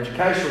actually quite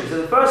educational.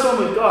 So the first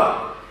one we've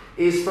got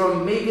is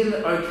from Megan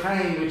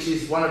O'Kane, which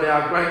is one of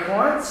our great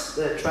clients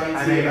that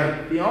trains here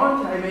at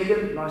Beyond. Hey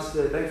Megan, thanks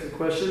for the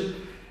question.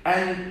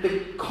 And the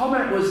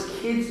comment was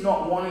kids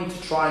not wanting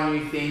to try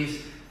new things,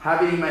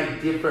 having to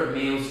make different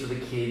meals for the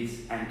kids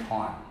and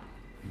time.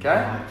 Okay?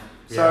 Right.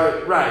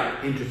 So, Ray,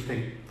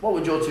 interesting. What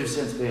would your 2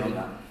 cents be on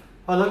that?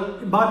 Well,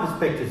 look, my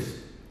perspective is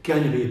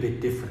going to be a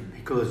bit different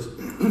because,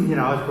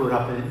 I was brought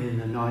up in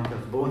the I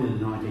was born in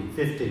the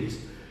 1950s,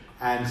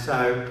 and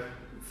so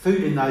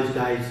food in those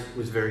days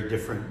was very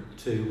different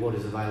to what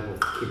is available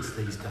for kids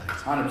these days.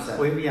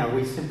 100%.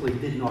 We simply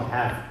did not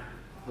have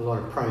a lot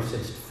of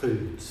processed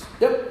foods.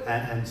 Yep.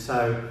 And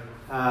so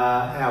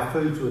our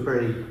foods were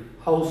very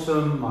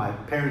wholesome. My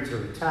parents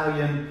are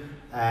Italian,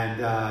 and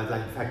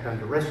they in fact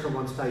owned a restaurant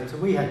one stage, so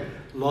we had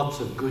lots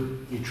of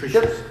good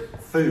nutritious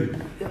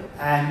food.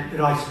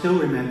 But I still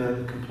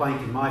remember the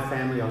complaint in my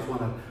family. I was one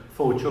of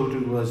 4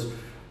 children.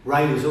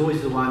 Ray was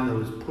always the one that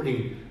was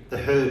putting the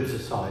herbs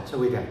aside, so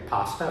we'd have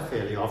pasta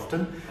fairly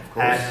often, of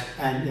course.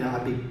 And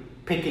I'd be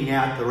picking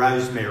out the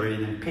rosemary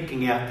and then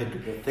picking out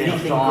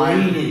anything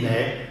green in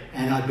there,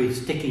 and I'd be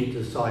sticking it to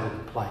the side of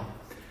the plate.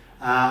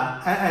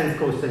 And of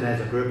course, then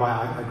as I grew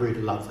up, I grew to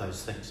love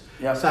those things.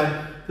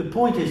 So the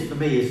point is for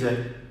me is that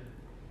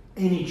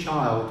any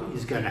child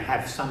is going to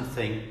have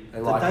something they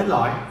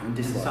like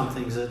and some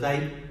things that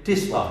they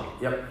dislike.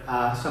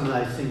 Some of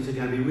those things are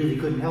going to be really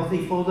good and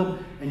healthy for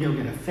them, and you're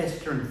going to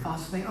fester and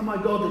fuss and think, oh my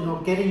God, they're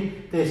not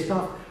getting their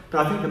stuff.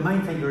 But I think the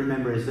main thing to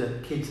remember is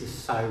that kids are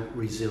so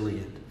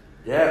resilient.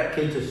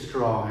 Kids are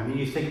strong. I mean,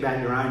 you think about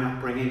your own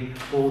upbringing,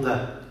 all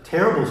the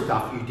terrible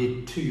stuff you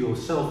did to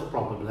yourself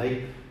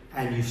probably,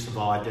 and you've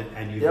survived it,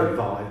 and you've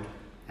revived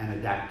and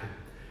adapted.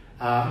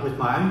 With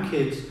my own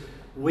kids,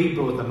 we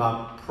brought them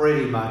up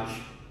pretty much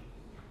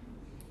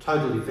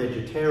totally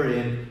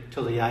vegetarian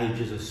till the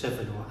ages of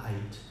 7 or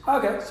 8.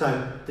 Okay.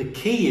 So the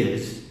key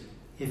is,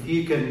 if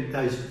you can,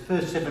 those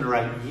first 7 or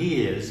 8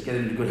 years, get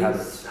into good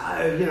habits.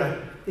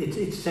 So,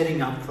 it's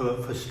setting up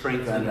for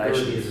strength and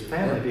ability as a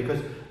family.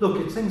 Because, look,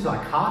 it's things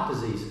like heart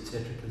disease,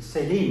 etc., can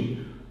set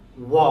in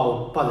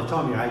by the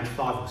time you're age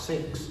 5 or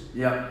 6.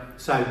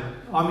 So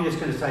I'm just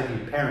going to say to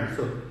your parents,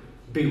 look,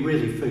 be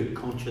really food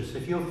conscious.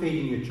 If you're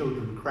feeding your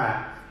children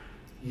crap,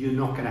 you're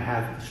not going to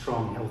have a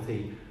strong,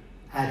 healthy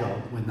adult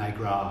when they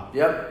grow up.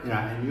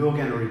 And you're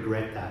going to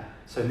regret that.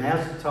 So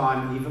now's the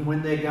time, even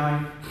when they're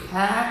going,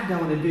 I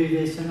don't want to do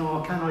this, and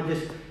can't I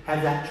just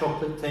have that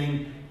chocolate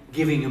thing,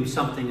 giving them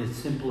something that's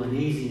simple and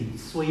easy and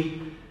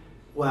sweet.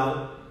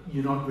 Well,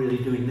 you're not really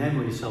doing them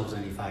or yourselves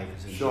any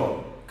favours.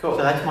 Sure. Cool.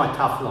 So that's my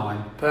tough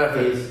line.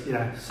 Perfect.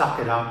 Is, suck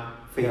it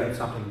up, feed them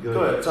something good.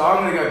 Good. So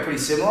I'm going to go pretty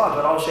similar,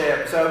 but I'll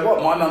share. So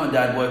what my mum and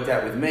dad worked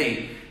out with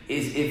me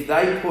is if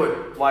they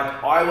put,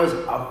 I was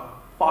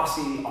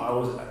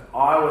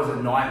a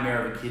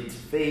nightmare of a kid to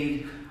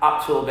feed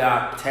up till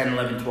about 10,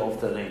 11, 12,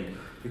 13.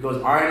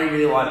 because I only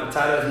really like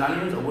potatoes and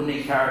onions. I wouldn't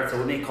eat carrots, I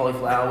wouldn't eat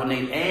cauliflower, I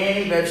wouldn't eat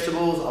any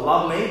vegetables. I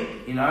love meat,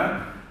 you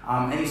know.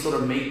 Any sort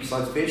of meat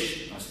besides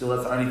fish. That's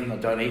the only thing I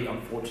don't eat,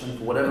 unfortunately,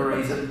 for whatever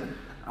reason.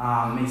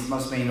 It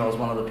must mean I was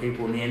one of the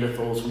people,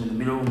 Neanderthals from in the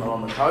middle, not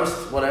on the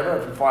coast,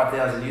 whatever, from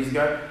 5,000 years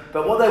ago.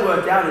 But what they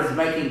worked out is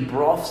making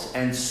broths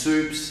and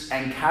soups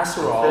and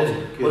casseroles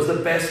was the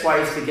best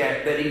ways to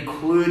get, that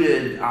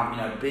included,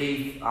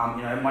 beef.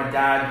 My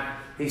dad,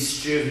 his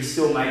stew, he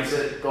still makes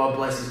it. God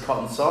bless his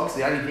cotton socks.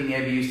 The only thing he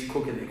ever used to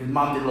cook it, because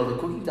Mum did a lot of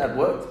cooking, Dad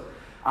worked,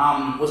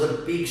 was a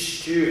big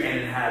stew, and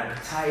it had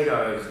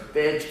potatoes,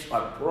 veg,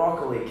 like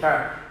broccoli,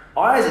 carrot.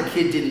 I, as a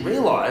kid, didn't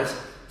realise.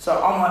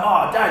 So I'm like,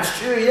 oh, Dad,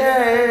 stew,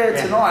 yeah,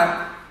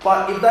 tonight.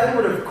 But if they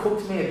would have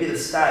cooked me a bit of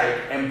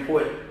steak and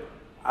put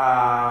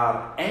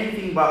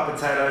anything but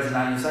potatoes and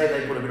onions, say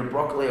they put a bit of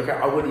broccoli, okay,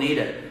 I wouldn't eat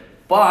it.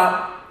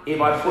 But if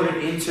I put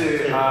it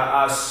into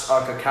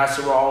like a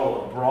casserole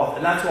or broth,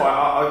 and that's why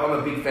I'm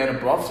a big fan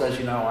of broths. As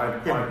you know,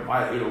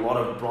 I eat a lot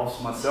of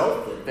broths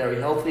myself. They're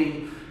very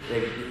healthy.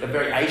 They're a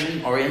very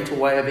Asian, Oriental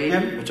way of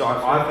eating, which I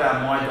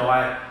found my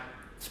diet,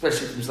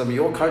 especially from some of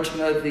your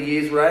coaching over the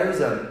years, Ray,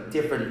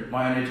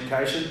 my own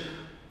education.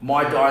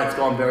 My diet's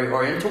gone very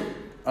Oriental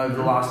over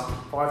the last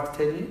 5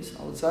 to 10 years,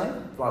 I would say.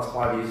 The last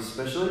 5 years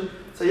especially.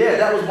 So yeah,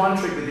 that was one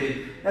trick we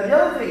did. Now the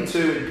other thing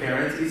too with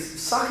parents is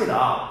suck it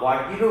up.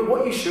 Like,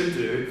 what you should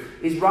do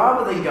is,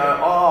 rather than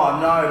go, oh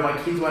no, my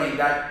kids won't eat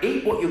that,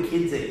 eat what your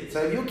kids eat.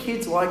 So if your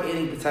kids like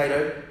eating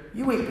potato,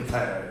 you eat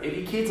potato. If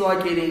your kids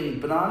like eating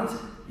bananas,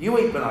 you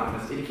eat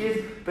bananas. If your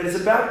kids, but it's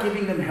about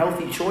giving them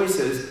healthy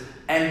choices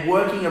and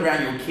working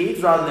around your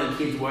kids rather than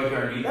kids working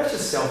around you. That's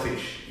just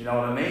selfish, you know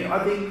what I mean?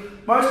 I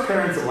think most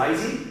parents are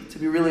lazy, to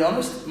be really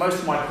honest. Most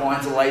of my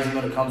clients are lazy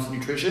when it comes to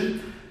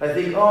nutrition. They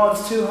think, oh,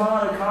 it's too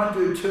hard, I can't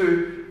do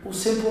two. Well,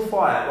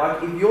 simplify it.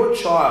 Like, if your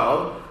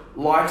child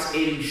likes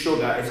eating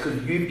sugar, it's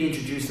because you've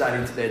introduced that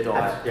into their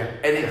diet.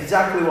 And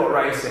exactly what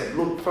Ray said.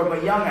 Look, from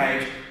a young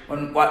age,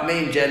 when, like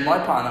me and Jen, my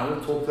partner,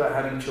 we talked about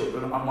having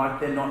children, I'm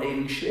like, they're not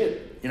eating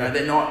shit. You know,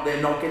 they're not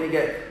going to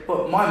get...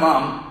 But my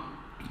mum,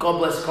 God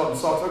bless cotton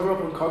socks, I grew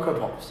up on Cocoa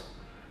Pops.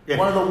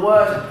 One of the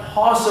worst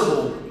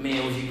possible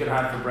meals you could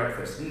have for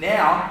breakfast.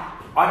 Now,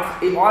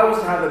 if I was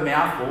to have a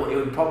mouthful, it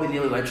would probably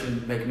nearly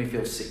make me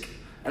feel sick.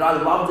 And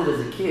I loved it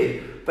as a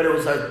kid, but it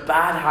was those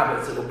bad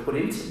habits that were put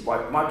into,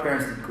 like, my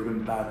parents did good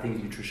and bad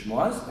things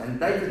nutrition-wise, and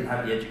they didn't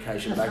have the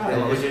education back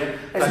then.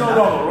 It's not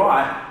wrong or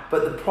right,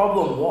 but the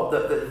problem,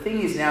 the thing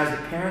is now, is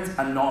that parents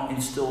are not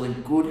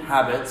instilling good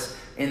habits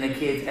in the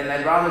kids, and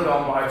they'd rather go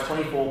and buy a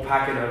 24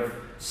 packet of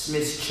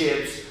Smith's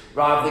chips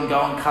rather than go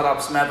and cut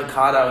up some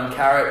avocado and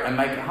carrot and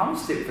make a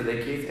hummus dip for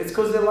their kids. It's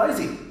because they're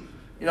lazy.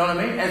 You know what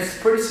I mean? And it's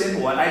pretty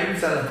simple, and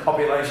 80% of the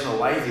population are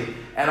lazy.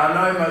 And I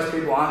know most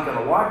people aren't going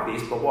to like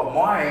this, but what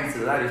my answer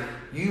to that is,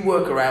 you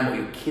work around what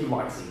your kid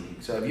likes eating.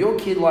 So if your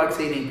kid likes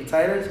eating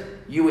potatoes,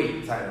 you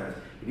eat potatoes.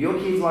 If your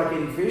kids like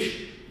eating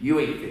fish, you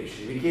eat fish.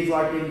 If your kids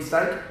like eating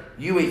steak,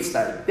 you eat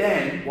steak.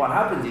 Then what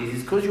happens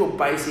is because you're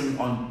basing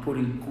on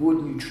putting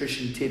good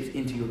nutrition tips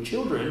into your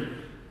children,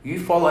 you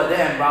follow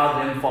them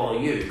rather than follow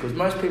you. Because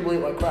most people eat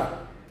like crap.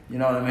 You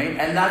know what I mean?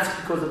 And that's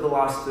because of the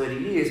last 30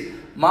 years.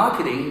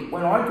 Marketing,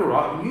 when I grew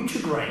up,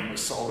 Nutri-Grain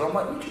was sold. I'm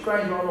like,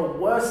 Nutri-Grain is one of the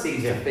worst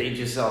things to feed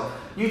yourself.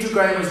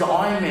 Nutri-Grain was the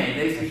Iron Man.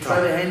 There used to be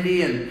Trevor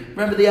Hendy, and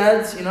remember the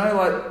ads? You know,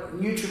 like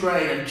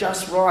Nutri-Grain and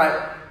Just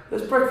Right.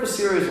 Those breakfast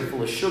cereals are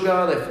full of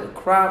sugar, they're full of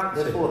crap,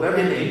 they're full of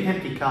everything.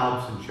 Empty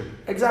carbs and sugar.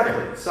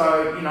 Exactly.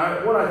 So, you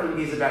know, what I think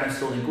is about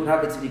installing good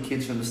habits in your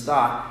kids from the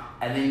start,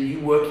 and then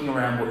you working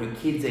around what your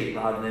kids eat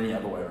rather than the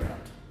other way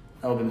around.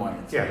 That'll be my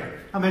answer. Yeah.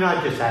 I mean,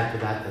 I'd just add to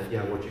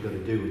that, what you've got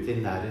to do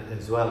within that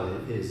as well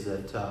is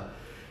that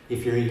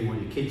if you're eating what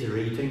your kids are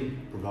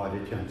eating,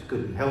 provided it's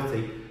good and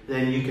healthy,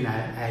 then you can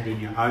add in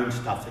your own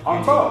stuff that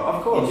on top,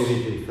 of course,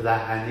 individually for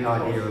that. And the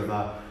idea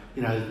of,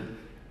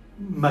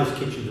 most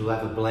kitchens will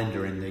have a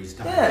blender in these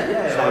days.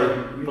 Yeah.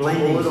 So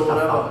blending stuff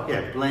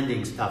up,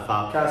 blending stuff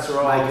up,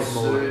 casseroles, make it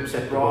more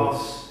acceptable,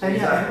 broths,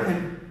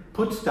 and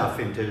put stuff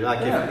into like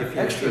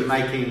if you're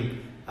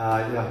making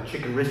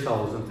chicken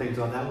rissoles and things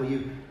like that, where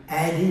you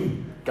add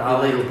in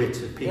garlic, little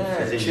bits of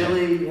pieces in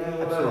chili,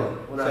 whatever.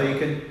 So you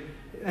can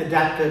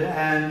adapt it,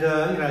 and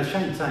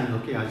Shane's saying,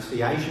 look, it's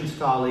the Asian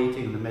style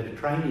eating and the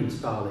Mediterranean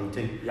style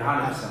eating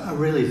are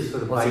really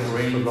sort of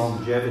basis for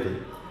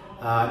longevity.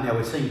 Now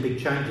we're seeing big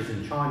changes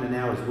in China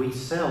now as we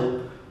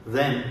sell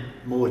them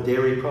more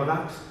dairy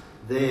products.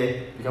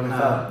 They're becoming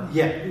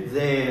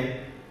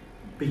they're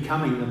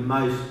becoming the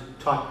most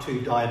type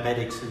 2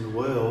 diabetics in the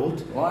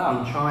world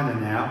in China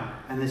now,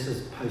 and this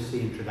is post the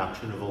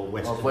introduction of all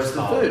Western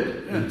style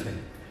food eating.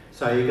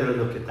 So you've got to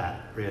look at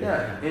that, really.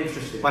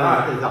 Interesting.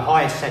 Well, the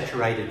highest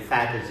saturated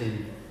fat is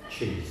in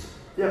cheese.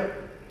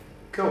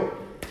 Cool.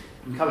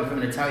 I'm coming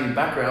from an Italian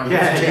background.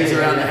 Cheese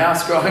around the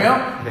house growing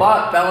up,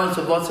 but balanced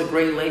with lots of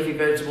green leafy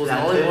vegetables and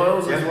olive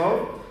oils as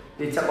well.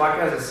 Like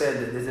as I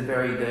said, there's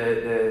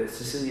the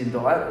Sicilian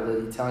diet, or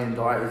the Italian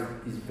diet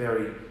is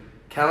very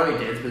calorie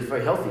dense, but it's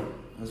very healthy.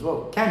 as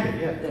well. Can be,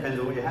 yeah. Depends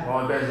on what you have.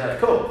 Oh,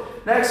 cool.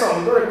 Next one,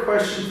 we've got a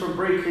question from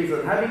Bree Keith.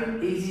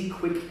 Having easy,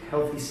 quick,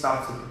 healthy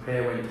stuff to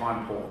prepare when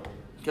time poor.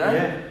 Okay?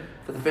 Yeah.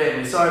 For the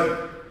family.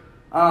 So,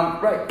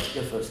 Ray,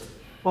 go first.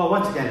 Well,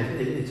 once again,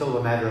 it's all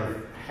a matter of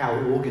how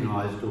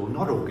organised or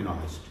not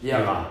organised you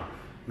are.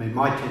 I mean,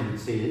 my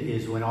tendency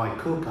is when I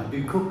cook, I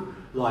do cook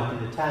like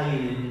an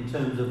Italian in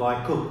terms of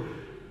I cook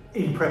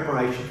in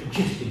preparation for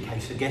just in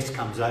case a guest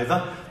comes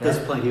over, there's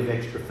plenty of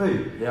extra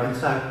food. And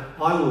so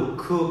I will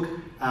cook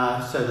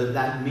so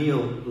that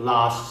meal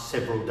lasts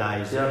several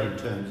days in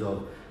terms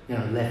of,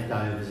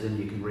 leftovers, and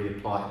you can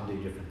reapply it and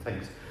do different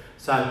things.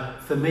 So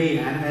for me,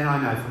 and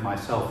I know for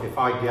myself, if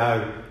I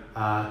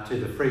go to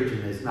the fridge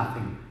and there's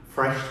nothing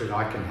fresh that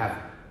I can have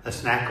a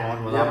snack on,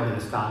 I'm going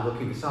to start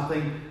looking for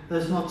something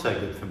that's not so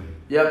good for me.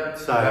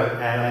 So,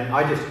 and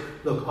I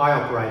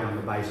operate on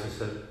the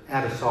basis of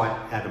out of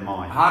sight, out of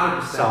mind.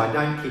 100%. So I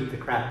don't keep the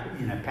crap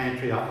in a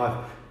pantry.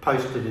 I've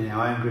posted in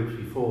our own groups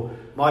before,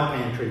 my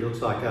pantry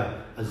looks like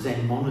a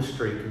Zen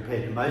monastery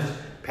compared to most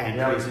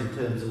pantries in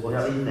terms of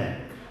what's in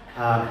there.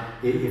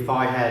 If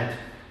I had,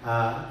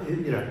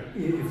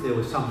 if there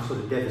was some sort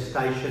of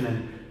devastation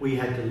and we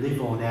had to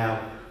live on our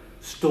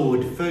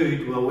stored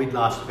food, well, we'd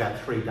last about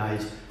 3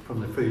 days from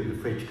the food in the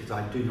fridge because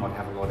I do not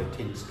have a lot of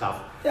tinned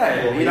stuff. You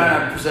don't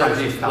have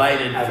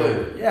preservative-laden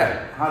food.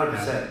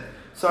 100%.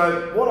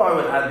 So what I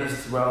would add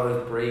this as well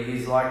as Bree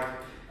is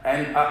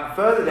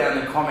further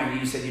down the comment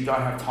you said you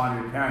don't have time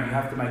to prepare, you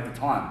have to make the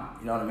time.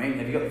 You know what I mean?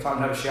 Have you got the time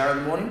to have a shower in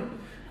the morning?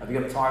 Have you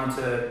got the time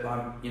to,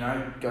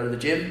 go to the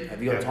gym?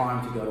 Have you got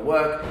time to go to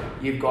work?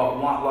 You've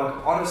got one,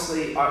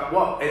 honestly,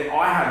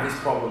 I have this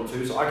problem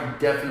too, so I can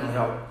definitely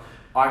help.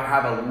 I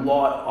have a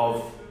lot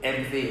of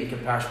empathy and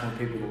compassion for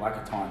people who lack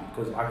of time,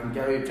 because I can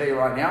tell you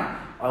right now,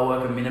 I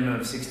work a minimum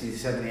of 60 to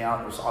 70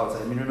 hours, I would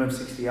say a minimum of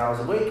 60 hours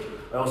a week.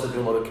 I also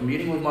do a lot of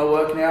commuting with my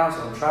work now,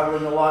 so I'm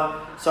traveling a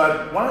lot.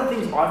 So one of the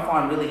things I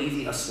find really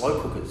easy are slow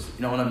cookers.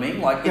 You know what I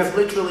mean? It's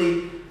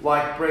literally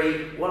like,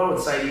 Bree, what I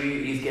would say to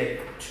you is get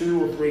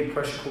 2 or 3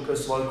 pressure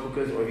cookers, slow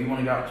cookers, or if you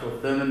want to go up to a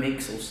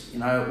Thermomix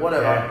or,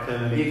 whatever,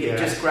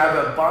 just grab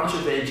a bunch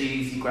of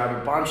veggies, you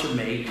grab a bunch of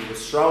meat, you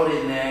just throw it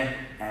in there,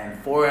 and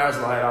 4 hours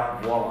later,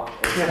 voila,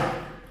 it's done.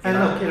 And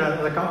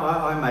look,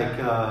 I make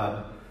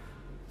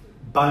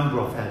bone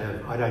broth out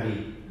of, I don't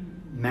eat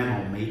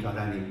mammal meat, I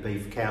don't eat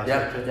beef, cows,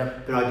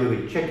 but I do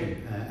eat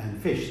chicken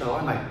and fish, so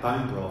I make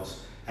bone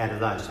broths out of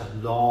those, so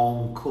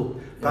long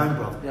cooked bone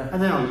broth.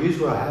 And then I'll use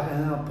what I have,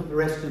 and then I'll put the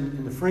rest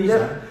in the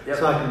freezer,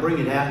 so I can bring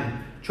it out and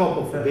chop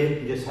off a bit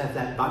and just have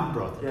that bone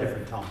broth at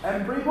different times.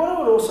 And Bree, what I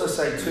would also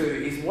say too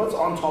is what's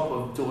on top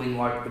of doing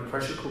the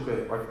pressure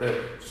cooker,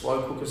 the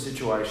slow cooker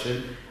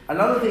situation.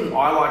 Another thing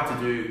I like to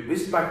do,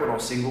 this is back when I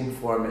was single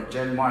before I met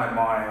Jen,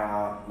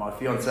 my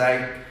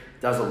fiance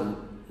does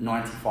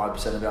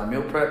 95% of our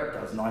meal prep,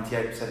 does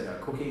 98% of our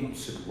cooking. I'm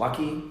super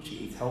lucky. She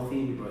eats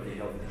healthy, we both eat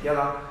healthy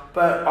together.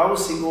 But I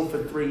was single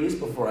for 3 years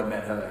before I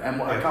met her. And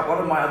one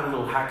of my other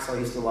little hacks I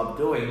used to love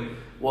doing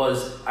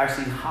was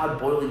actually hard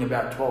boiling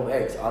about 12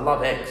 eggs. I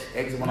love eggs.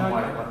 Eggs are one of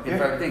my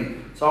favorite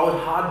things. So I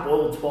would hard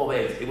boil 12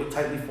 eggs. It would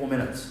take me 4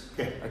 minutes.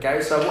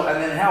 Okay, so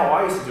and then how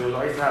I used to do it,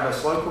 I used to have a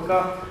slow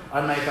cooker.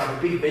 I'd make up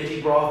a big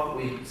veggie broth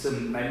with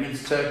some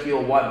minced turkey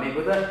or white meat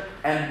with it.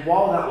 And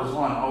while that was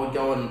on, I would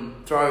go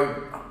and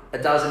throw a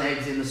dozen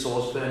eggs in the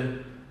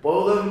saucepan,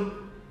 boil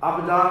them, up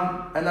and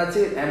done, and that's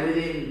it. And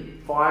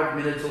within 5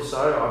 minutes or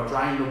so, I've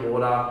drained the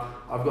water.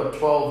 I've got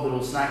 12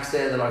 little snacks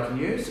there that I can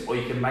use, or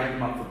you can make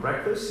them up for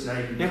breakfast. You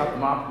can cut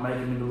them up and make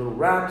them into little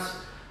wraps.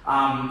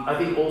 I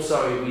think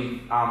also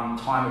with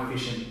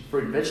time-efficient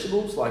fruit and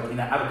vegetables,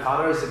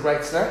 avocado is a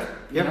great snack.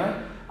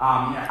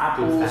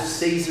 Apples,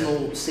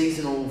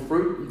 seasonal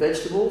fruit and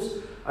vegetables.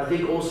 I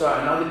think also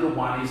another good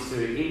one is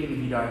to, even if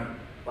you don't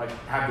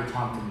have the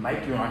time to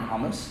make your own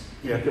hummus,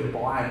 you can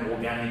buy an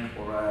organic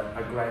or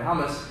a great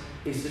hummus,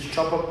 is just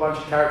chop up a bunch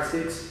of carrot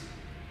sticks.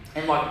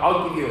 And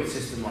I'll give you a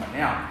system right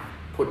now.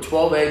 Put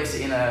 12 eggs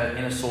in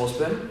a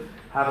saucepan,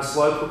 have a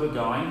slow cooker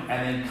going,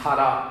 and then cut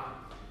up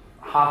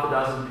half a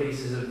dozen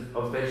pieces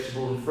of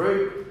vegetables and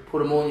fruit, put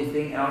them all in your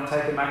thing, and I'll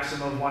take a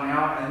maximum of 1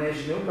 hour, and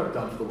there's your meal prep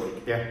done for the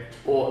week.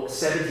 Or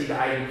 70 to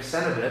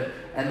 80% of it,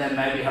 and then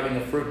maybe having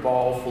a fruit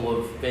bowl full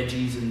of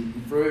veggies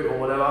and fruit or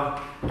whatever.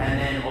 And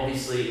then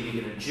obviously if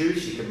you're going to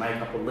juice, you can make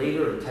up a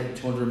litre and take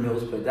 200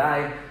 mils per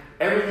day.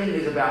 Everything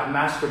is about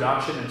mass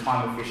production and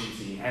time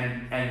efficiency.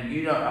 And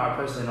I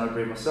personally know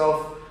Bree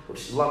myself,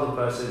 she's a lovely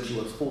person. She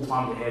works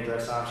full-time with a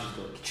hairdresser. She's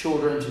got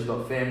children. She's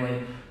got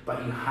family.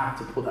 But you have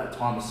to put that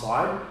time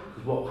aside,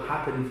 because what will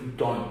happen if you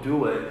don't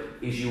do it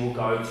is you will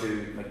go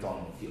to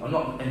McDonald's. You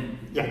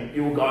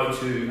will go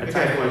to a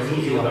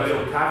takeaway. You will go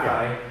to a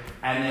cafe,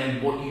 and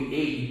then what you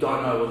eat, you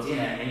don't know what's in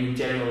it, and you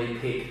generally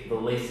pick the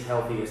least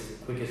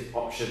healthiest, quickest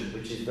option,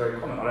 which is very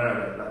common. I don't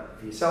know about that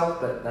for yourself,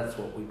 but that's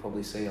what we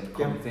probably see on the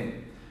common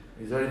thing.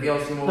 Is there anything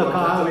else you want to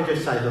I would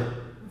just say,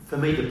 for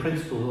me, the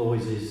principle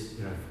always is,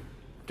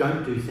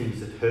 don't do things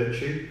that hurt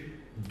you,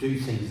 do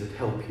things that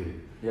help you.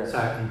 So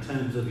in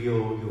terms of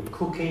your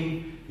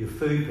cooking, your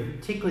food,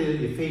 particularly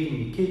that you're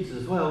feeding your kids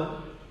as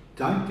well,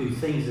 don't do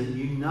things that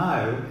you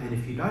know, and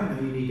if you don't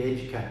know, you need to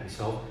educate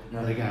yourself,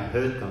 they're going to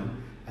hurt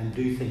them, and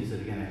do things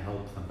that are going to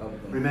help them.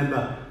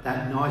 Remember,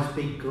 that nice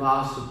big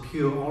glass of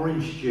pure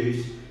orange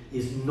juice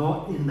is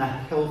not in the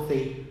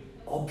healthy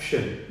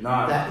option.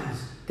 No. That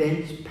is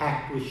dense,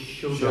 packed with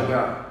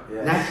sugar.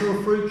 Yes.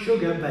 Natural fruit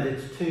sugar, but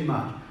it's too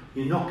much.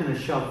 You're not going to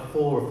shove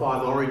 4 or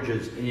 5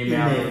 oranges in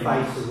their face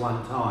at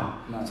one time.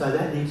 No. So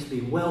that needs to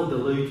be well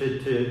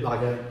diluted to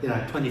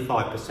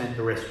 25%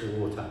 the rest of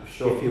water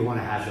if you want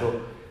to have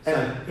it. So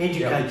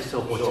educate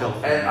yourself what's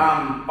healthy. And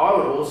I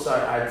would also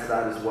add to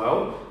that as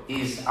well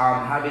is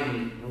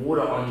having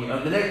water on you.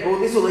 And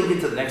this will link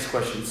into the next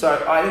question. So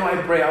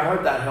anyway, Bree, I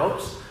hope that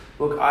helps.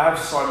 Look, I have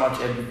so much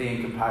empathy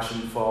and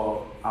compassion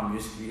for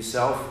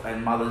yourself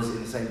and mothers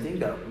in the same thing.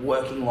 They're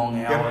working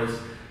long hours.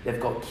 They've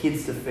got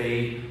kids to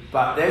feed,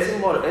 but there's a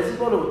lot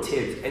of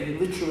tips. And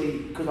literally,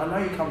 because I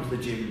know you come to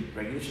the gym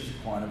regularly, it's just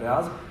a client of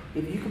ours.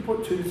 If you can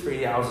put 2 to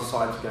 3 hours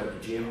aside to go to the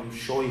gym, I'm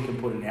sure you can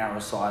put an hour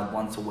aside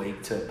once a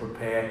week to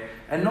prepare.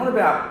 And not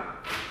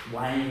about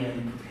weighing it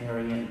and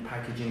preparing it and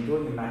packaging,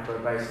 doing the macro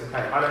base. Okay,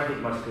 I don't think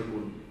most people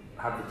would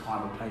have the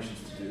time or patience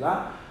to do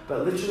that.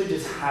 But literally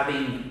just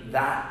having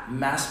that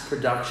mass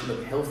production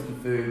of healthy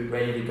food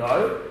ready to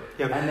go.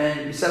 And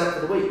then you set up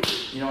for the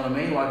week. You know what I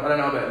mean? Like, I don't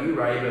know about you,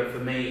 Ray, but for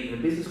me, in a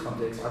business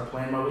context, I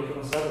plan my week on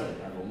a Saturday.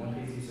 I have all my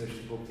PC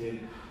sessions booked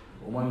in,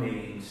 all my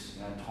meetings,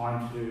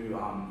 time to do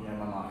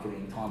my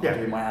marketing, time to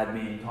do my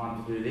admin,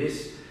 time to do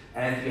this.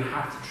 And you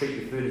have to treat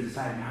your food as the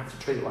same. You have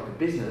to treat it like a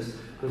business.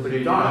 Because if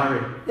you don't,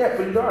 put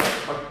it in diary.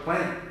 Like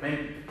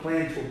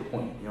plan to a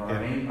point. You know what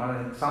I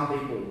mean? Some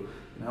people,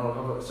 like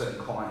I've got certain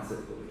clients that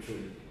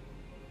literally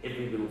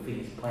every little thing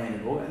is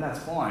planned and that's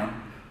fine.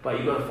 But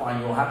you've got to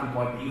find your happy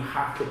point. But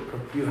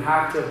you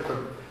have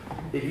to.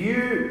 If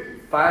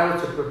you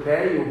fail to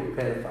prepare, you'll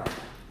prepare to fail.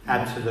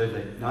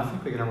 Absolutely. No, I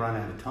think we're going to run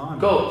out of time.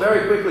 Cool.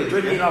 Very quickly,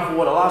 drinking enough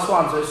water. Last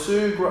one. So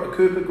Sue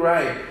Cooper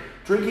Gray,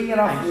 drinking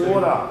enough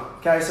water.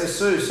 Okay, so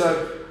Sue.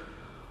 So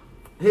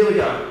here we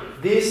go.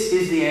 This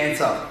is the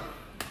answer.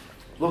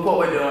 Look what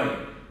we're doing.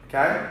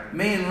 Okay.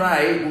 Me and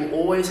Ray will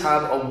always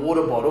have a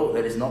water bottle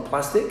that is not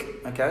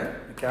plastic. Okay.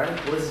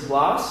 Well, this is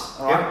glass.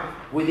 All right.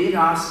 Within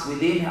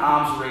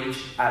arm's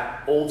reach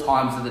at all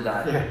times of the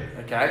day.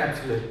 Okay?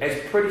 Absolutely.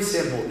 It's pretty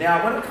simple.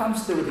 Now, when it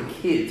comes to the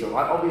kids, all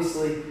right,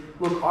 obviously,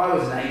 look, I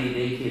was an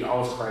ADD kid, I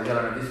was crazy, I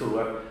don't know if this will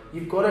work.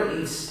 You've got to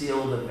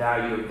instill the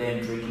value of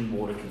them drinking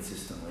water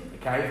consistently,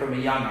 okay, from a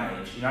young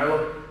age.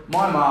 Look,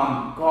 my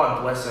mum,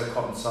 God bless her,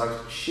 cotton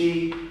soaks,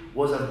 she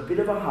was a bit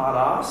of a hard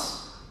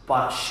ass,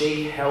 but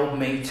she held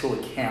me to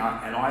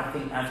account, and I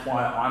think that's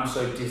why I'm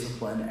so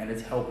disciplined, and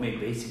it's helped me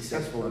be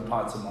successful in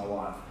parts of my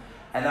life.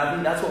 And I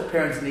think that's what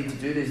parents need to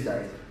do these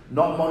days.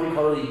 Not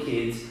mollycoddle your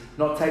kids,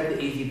 not take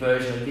the easy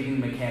version of giving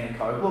them a can of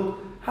Coke. Look,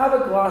 have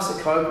a glass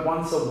of Coke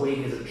once a week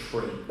as a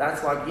treat.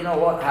 That's like, you know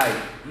what,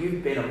 hey,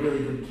 you've been a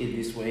really good kid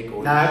this week.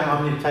 Or no,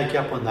 I'm going to take you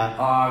up on that.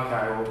 Oh,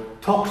 okay, well.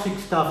 Toxic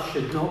stuff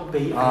should not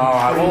be a treat.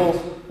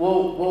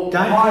 Well, don't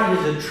take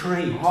it as a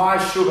treat.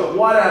 High sugar,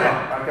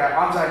 whatever. Okay,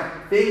 I'm saying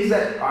things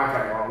that,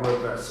 I'll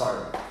reverse,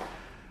 sorry.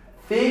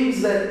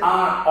 Things that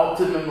aren't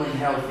optimally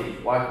healthy,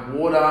 like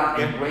water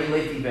and green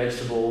leafy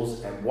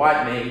vegetables and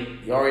white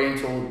meat, the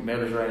Oriental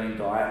Mediterranean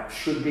diet,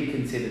 should be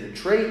considered a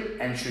treat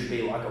and should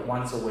be like a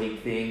once a week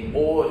thing,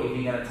 or if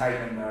you're going to take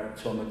them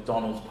to a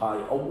McDonald's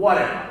party or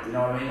whatever, you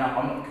know what I mean? No,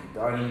 I'm not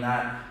condoning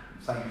that,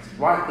 I'm saying it's the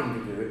right thing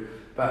to do,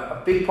 but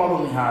a big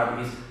problem we have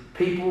is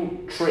people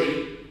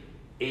treat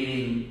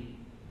eating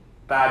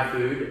bad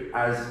food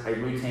as a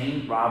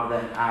routine rather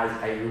than as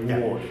a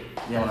reward.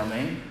 You know what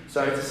I mean?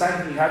 So it's the same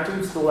thing. You have to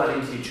install that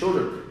into your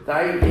children.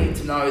 They need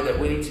to know that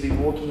we need to be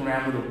walking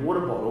around with a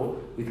water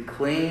bottle with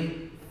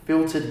clean,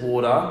 filtered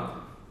water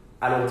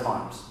at all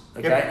times.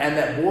 Okay? And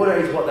that water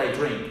is what they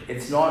drink.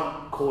 It's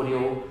not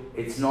cordial.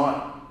 It's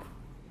not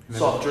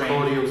soft drink.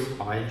 Cordials,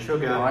 high in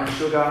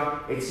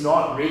sugar. It's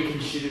not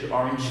reconstituted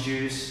orange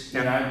juice.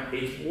 You know,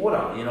 it's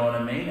water. You know what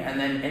I mean? And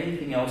then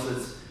anything else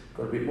that's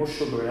got a bit more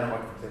sugar in it,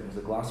 like for example,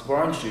 a glass of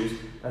orange juice,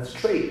 that's a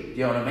treat.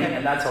 You know what I mean?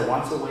 And that's a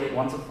once a week,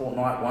 once a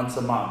fortnight, once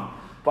a month.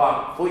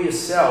 But for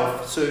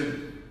yourself, so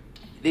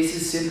this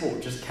is simple.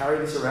 Just carry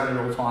this around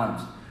at all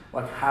times.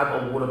 Like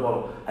have a water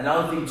bottle.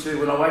 Another thing too,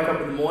 when I wake up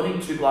in the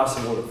morning, 2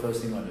 glasses of water,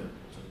 first thing I do.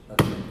 So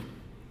that's it.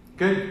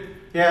 Good.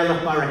 Yeah,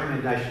 look, my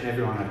recommendation to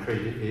everyone I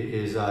treat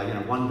is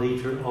 1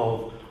 litre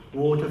of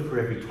water for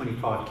every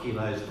 25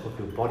 kilos of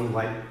your body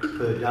weight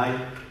per day.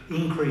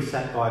 Increase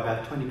that by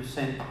about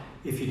 20%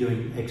 if you're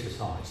doing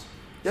exercise.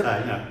 So,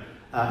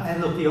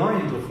 and look, the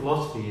Oriental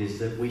philosophy is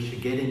that we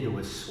should get into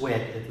a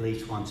sweat at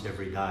least once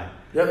every day.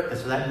 And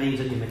so that means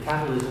that your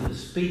metabolism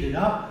is speeded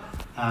up,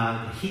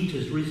 the heat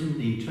has risen,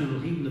 the internal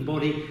heat in the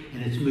body,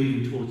 and it's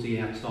moving towards the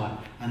outside.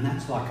 And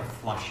that's like a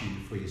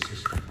flushing for your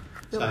system.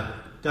 So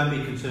don't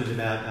be concerned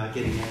about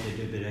getting out to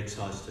do a bit of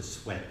exercise to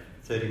sweat.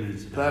 30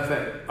 minutes a day.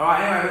 Perfect. All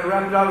right, anyway, we'll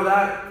wrap it up with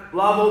that.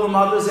 Love all the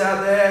mothers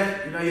out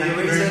there.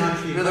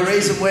 You're the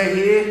reason we're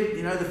here.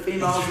 You know, the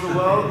females of the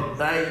world.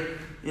 They're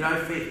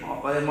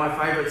my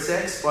favourite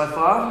sex by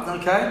far.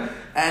 Okay.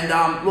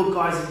 And look,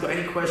 guys, if you've got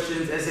any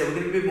questions, as I said, we're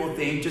going to be a bit more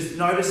themed. Just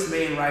notice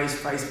me and Ray's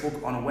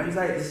Facebook on a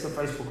Wednesday. This is a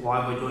Facebook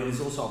Live we're doing. It's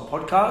also a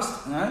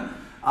podcast. You know?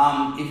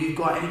 If you've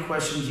got any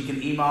questions, you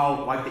can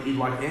email, that you'd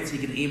like to answer.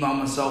 You can email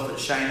myself at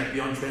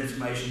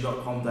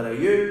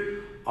shane@beyondtransformation.com.au.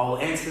 I'll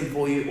answer them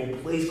for you, or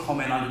please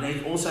comment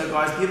underneath. Also,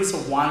 guys, give us a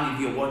 1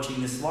 if you're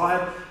watching this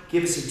live.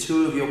 Give us a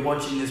 2 if you're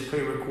watching this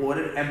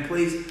pre-recorded. And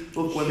please,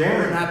 look, we're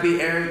more than happy,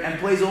 Aaron. And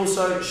please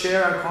also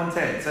share our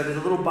content. So there's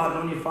a little button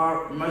on your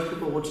phone. Most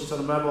people watch this on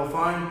a mobile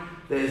phone.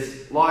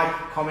 There's like,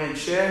 comment,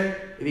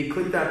 share. If you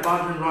click that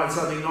button and write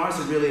something nice,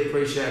 I'd really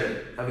appreciate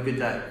it. Have a good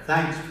day.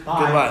 Thanks. Bye.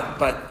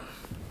 Goodbye. Bye.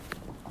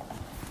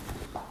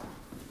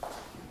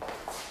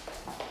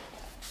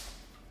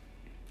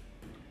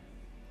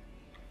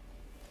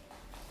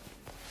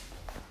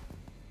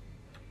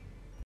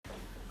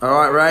 All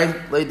right, Ray,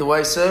 lead the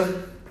way,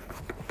 sir.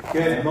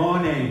 Good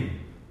morning.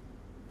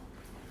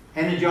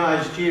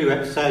 Energised You,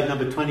 episode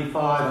number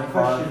 25.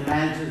 Question and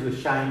answers with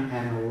Shane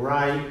and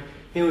Ray.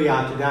 Here we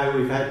are today.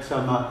 We've had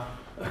a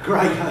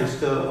great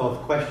host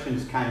of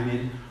questions came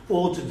in,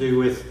 all to do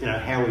with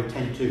how we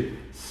tend to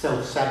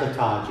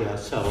self-sabotage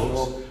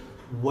ourselves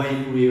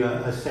when we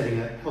are setting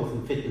a health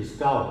and fitness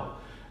goal.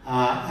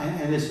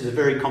 And this is a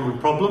very common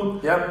problem.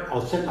 Yep.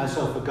 I'll set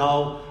myself a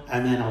goal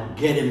and then I'll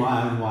get in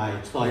my own way.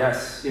 It's like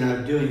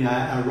doing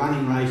a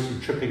running race and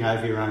tripping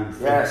over your own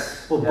feet.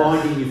 Yes. Or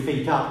binding your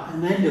feet up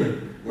and then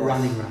doing a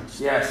running race.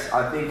 Yes,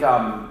 I think,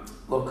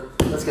 look,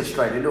 let's get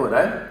straight into it,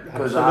 eh?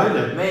 Because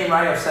Absolutely. Me and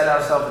Ray have set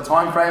ourselves a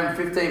time frame of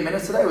 15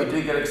 minutes today. We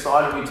do get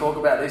excited when we talk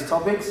about these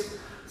topics.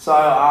 So,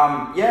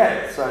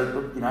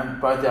 look,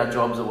 both our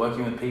jobs are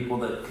working with people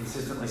that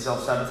consistently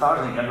self-sabotage.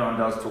 I think everyone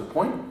does to a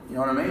point, you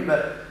know what I mean?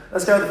 But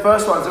let's go with the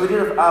first one. So we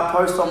did a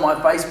post on my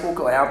Facebook,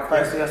 or our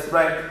post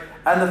yesterday,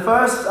 and the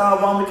first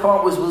one we come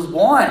up with was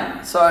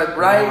wine. So,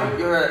 Ray,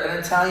 you're an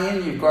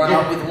Italian, you've grown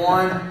up with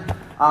wine.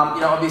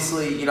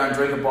 Obviously you don't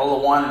drink a bottle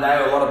of wine a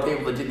day. A lot of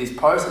people that did this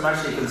post. I'm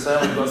actually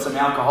concerned we've got some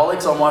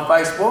alcoholics on my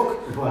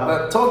Facebook. Wow.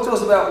 But talk to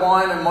us about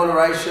wine and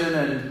moderation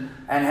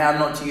and how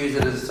not to use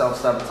it as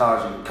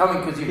self-sabotaging. Coming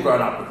because you've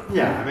grown up with it.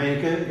 Yeah, I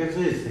mean, because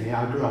this thing,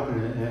 I grew up in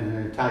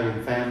an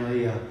Italian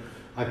family.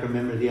 I can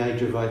remember at the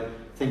age of,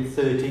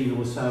 13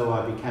 or so,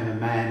 I became a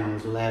man. I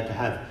was allowed to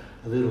have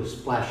a little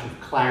splash of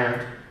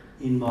claret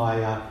in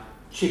my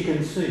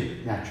chicken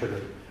soup,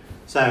 naturally.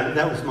 So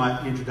that was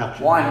my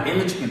introduction. Wine in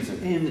the chicken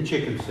soup? In the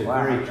chicken soup,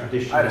 wow, very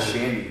traditional. I had a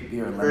shandy,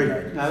 beer and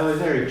lemonade.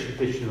 Very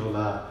traditional,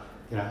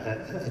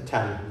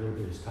 Italian, a little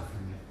bit of stuff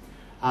in there.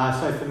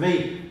 So for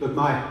me, look,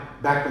 my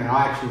background,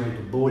 I actually went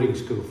to boarding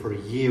school for a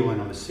year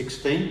when I was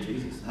 16.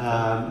 Jesus.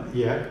 By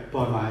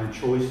my own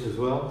choice as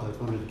well. I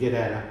wanted to get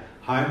out of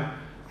home.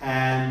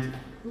 And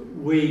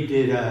we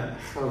did a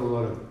hell of a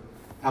lot of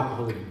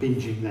alcoholic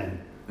binging then.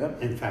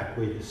 Yep. In fact,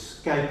 we'd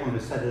escape on a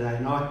Saturday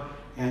night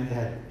and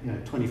had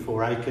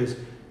 24 acres,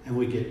 and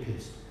we'd get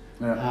pissed.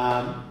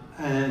 Yeah.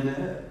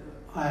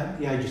 At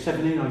the age of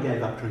 17, I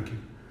gave up drinking.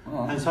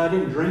 Oh. And so I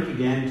didn't drink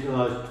again until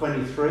I was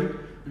 23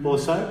 or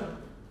so.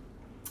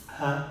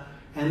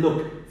 And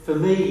look, for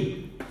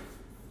me,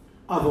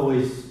 I've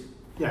always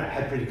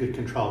had pretty good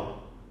control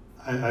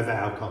over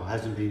alcohol. It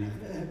hasn't been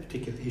a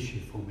particular issue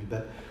for me.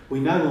 But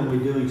we know when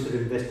we're doing sort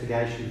of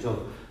investigations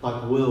of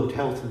like world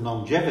health and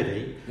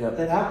longevity,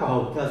 that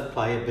alcohol does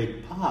play a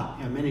big part.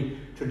 Many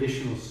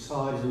traditional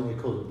societies, and what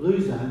we call the blue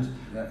zones,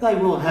 they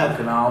will have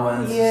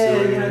Okinawan,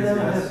 they'll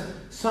have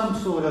some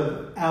sort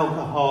of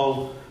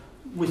alcohol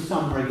with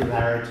some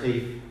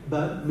regularity,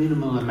 but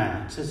minimal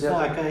amounts. It's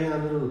like a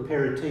little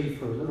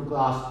aperitif or a little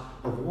glass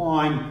of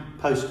wine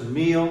post a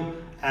meal,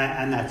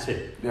 and that's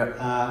it.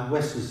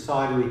 Western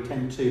society, we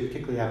tend to,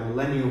 particularly our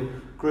millennial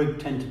group,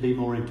 tend to be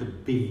more into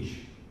binge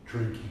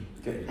drinking.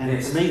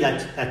 And for me,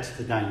 that's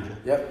the danger.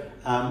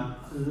 A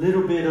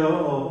little bit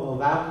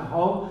of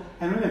alcohol,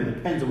 and remember, it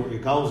depends on what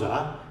your goals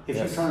are. If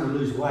you're trying to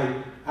lose weight,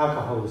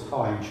 alcohol is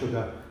high in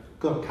sugar,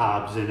 got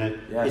carbs in it.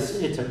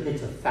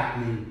 It's a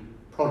fattening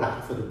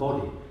product for the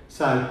body.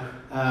 So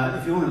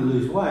if you want to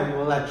lose weight,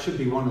 well, that should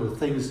be one of the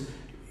things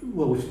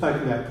we've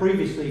spoken about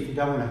previously. If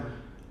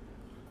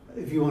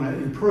you want to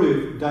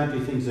improve, don't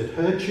do things that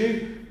hurt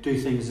you. Do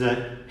things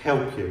that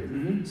help you.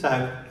 Mm-hmm. So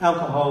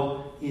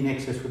alcohol in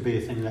excess would be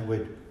a thing that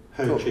would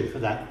hurt you for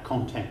that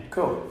content.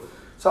 Cool.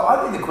 So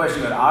I think the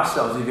question we've got to ask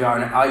ourselves is,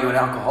 are you an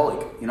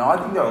alcoholic? I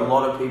think there are a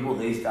lot of people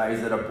these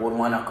days that are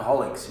borderline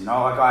alcoholics.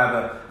 I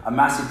have a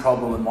massive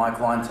problem with my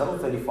clientele,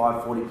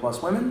 35, 40 plus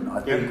women.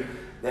 I think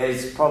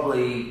there's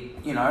probably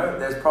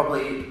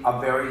a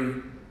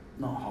very,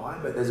 not high,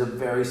 but there's a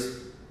very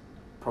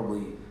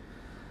probably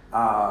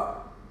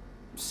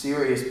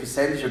serious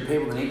percentage of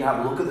people that need to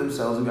have a look at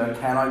themselves and go,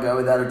 can I go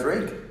without a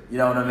drink? You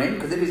know what I mean?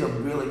 Because it is a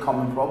really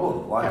common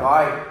problem.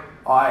 I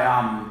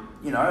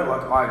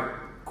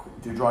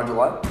do dry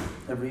July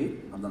every year.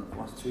 I've done it for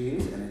the last 2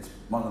 years, and it's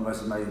one of the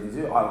most amazing things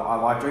to do. I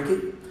like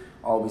drinking.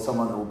 I'll be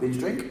someone that will binge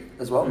drink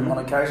as well on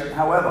occasion.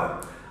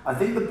 However, I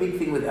think the big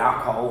thing with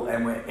alcohol,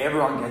 and where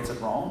everyone gets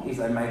it wrong, is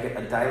they make it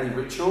a daily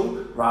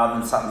ritual rather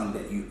than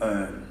something that you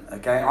earn.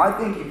 Okay, I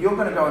think if you're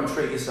going to go and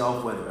treat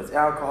yourself, whether it's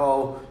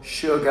alcohol,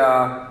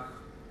 sugar,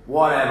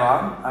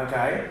 whatever,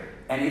 okay,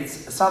 and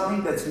it's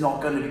something that's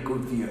not going to be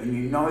good for you, and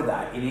you know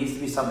that, it needs to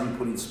be something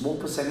put in small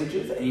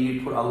percentages, and you need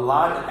to put a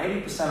large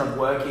 80% of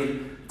work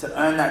in to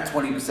earn that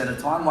 20% of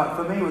time. Like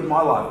for me with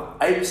my life,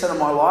 80% of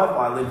my life,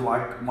 I live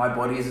like my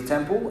body is a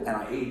temple, and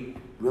I eat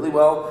really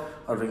well.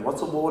 I drink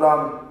lots of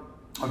water.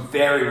 I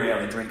very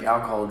rarely drink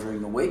alcohol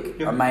during the week.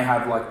 Yep. I may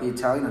have like the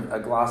Italian, a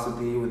glass of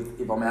beer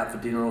if I'm out for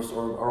dinner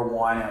or a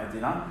wine out at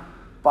dinner.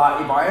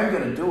 But if I am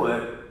going to do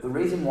it, the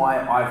reason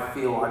why I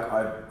feel like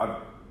I've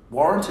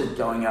warranted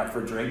going out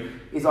for a drink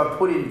is I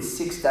put in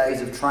 6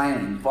 days of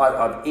training, but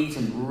I've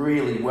eaten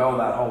really well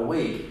that whole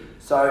week.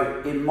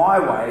 So in my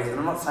ways, and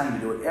I'm not saying to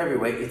do it every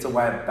week, it's a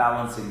way of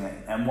balancing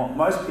it. And what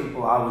most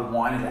people are with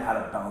wine is out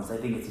of balance. They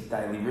think it's a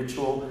daily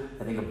ritual.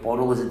 They think a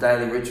bottle is a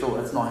daily ritual.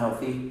 That's not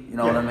healthy. You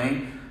know what I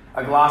mean?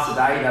 A glass a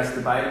day, that's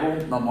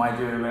debatable. Not my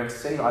idea of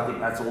ecstasy. I think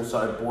that's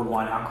also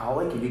borderline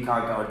alcoholic if you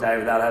can't go a day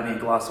without having a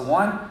glass of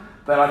wine.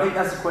 But I think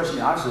that's the question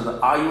you ask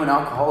yourself. Are you an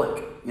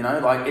alcoholic? You know,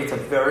 like it's a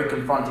very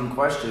confronting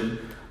question.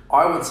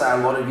 I would say a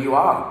lot of you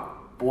are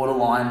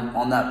borderline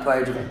on that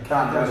page of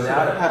can't go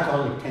without it.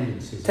 Alcoholic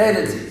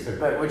tendencies.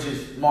 But which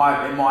is in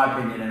my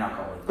opinion, an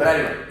alcoholic. But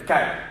anyway,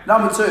 okay.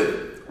 Number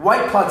 2,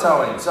 weight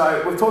plateauing.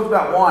 So we've talked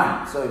about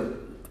wine. So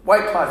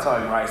weight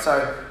plateauing, right?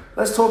 So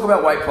let's talk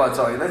about weight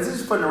plateauing. This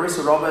is for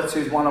Narissa Roberts,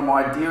 who's one of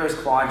my dearest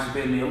clients. She's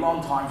been with me a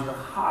long time. She's a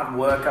hard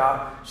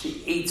worker.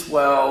 She eats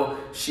well.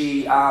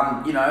 She,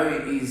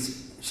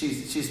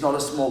 she's not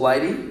a small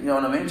lady. You know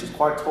what I mean? She's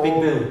quite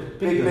tall.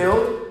 Big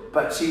build.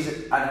 But she's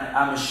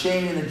a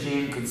machine in the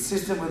gym,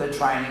 consistent with her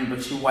training,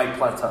 but she weight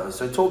plateaus.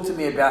 So talk to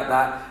me about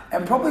that.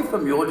 And probably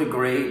from your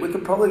degree, we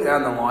could probably go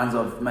down the lines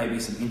of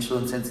maybe some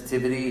insulin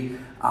sensitivity.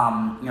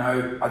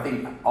 I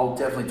think I'll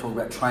definitely talk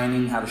about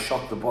training, how to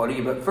shock the body.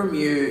 But from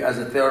you as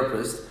a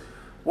therapist,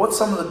 what's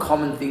some of the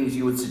common things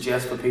you would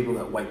suggest for people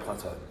that weight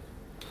plateau?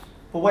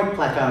 Well, weight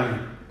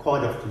plateauing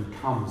quite often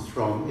comes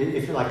from,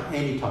 if you like,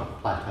 any type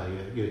of plateau.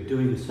 You're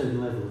doing a certain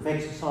level of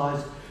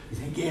exercise. You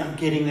think, yeah, I'm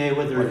getting there,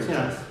 whether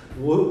it's,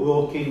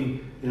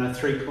 walking, 3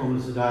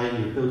 kilometres a day,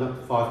 and you build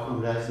up to 5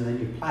 kilometres, and then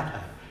you plateau.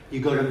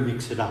 You've got to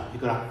mix it up.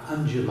 You've got to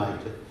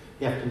undulate it.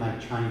 You have to make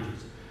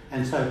changes.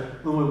 And so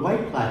when we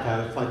weight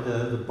plateau, it's like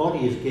the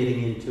body is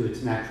getting into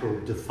its natural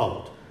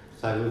default.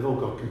 So we've all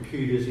got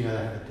computers, they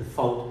have a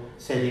default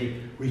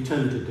setting,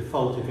 return to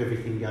default if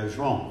everything goes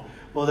wrong.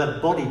 Well, the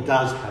body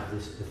does have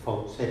this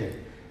default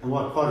setting. And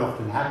what quite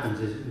often happens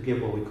is we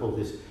get what we call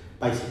this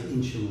basic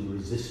insulin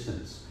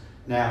resistance.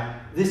 Now,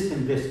 this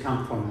can just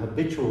come from a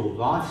habitual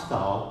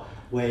lifestyle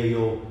where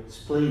your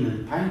spleen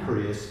and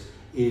pancreas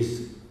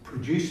is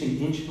producing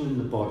insulin in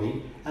the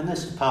body, and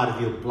that's a part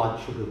of your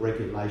blood sugar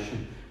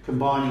regulation,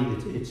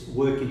 combining it's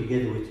working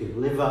together with your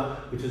liver,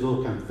 which is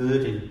all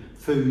converting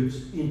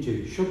foods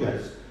into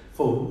sugars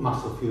for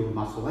muscle fuel and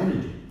muscle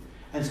energy.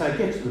 And so it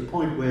gets to the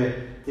point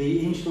where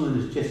the insulin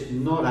is just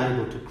not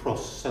able to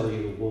cross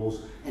cellular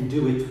walls and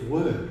do its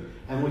work.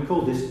 And we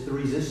call this the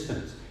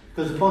resistance.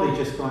 Because the body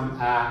just going,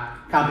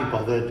 can't be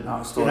bothered.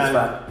 No, stores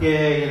fat.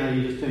 Yeah,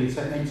 you're just doing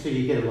so, and so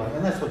you get away.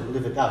 And that's what the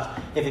liver does.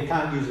 If it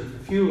can't use it for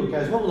fuel, it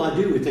goes, what will I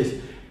do with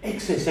this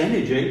excess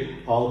energy?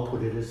 I'll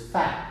put it as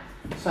fat.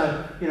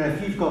 So,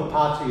 if you've got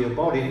parts of your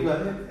body,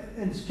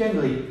 and it's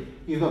generally,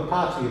 you've got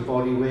parts of your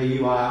body where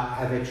you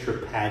have extra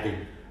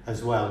padding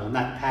as well. And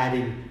that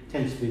padding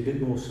tends to be a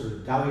bit more sort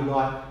of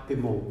doughy-like, a bit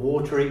more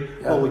watery,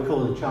 what we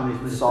call in Chinese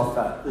medicine, soft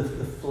fat. The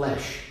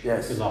flesh,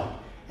 yes. if you like.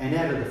 And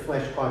out of the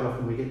flesh, quite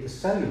often we get the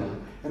cellular.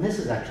 And this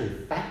is actually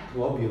fat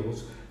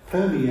globules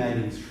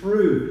permeating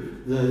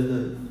through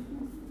the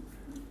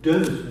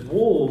dermis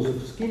walls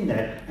of the skin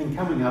there and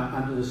coming up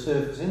under the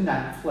surface in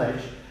that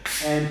flesh,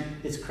 and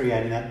it's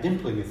creating that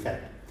dimpling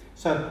effect.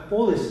 So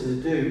all this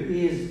is to do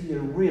is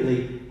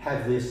really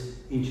have this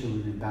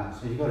insulin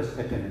imbalance. And you've got to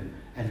step in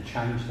and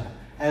change that.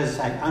 As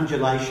I say,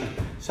 undulation.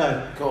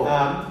 So cool.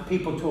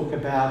 People talk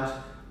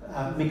about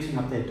mixing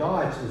up their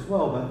diets as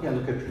well, but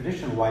look, a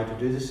traditional way to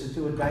do this is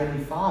do a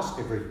daily fast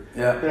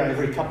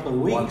every couple of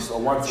weeks.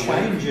 Once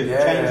change a week.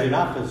 It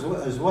up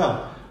as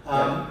well.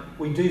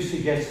 We do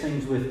suggest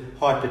things with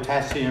high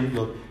potassium.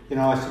 Look,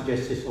 I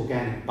suggest this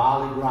organic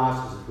barley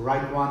grass is a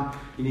great one.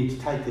 You need to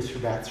take this for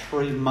about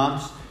 3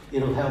 months.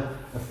 It'll help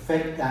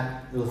affect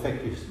that. It'll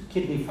affect your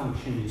kidney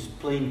function, your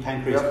spleen,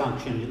 pancreas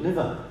function, your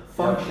liver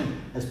function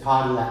as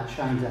part of that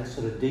change, that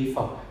sort of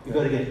default. You've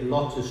got to get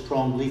lots of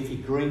strong leafy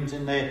greens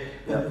in there,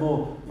 but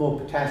more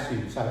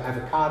potassium. So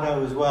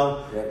avocado as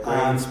well.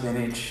 Green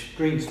spinach.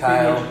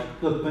 Kale.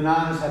 Look,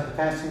 bananas have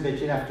potassium, but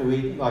you'd have to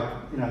eat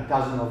a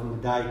dozen of them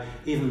a day.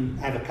 Even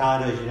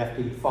avocados, you'd have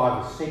to eat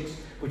 5 or 6,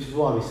 which is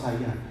why we say,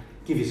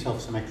 give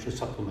yourself some extra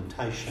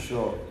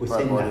supplementation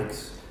within that.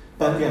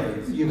 But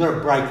you've got to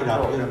break it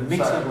up. You've got to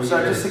mix it.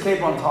 So just to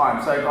keep on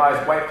time. So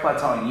guys, weight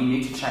plateauing, you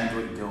need to change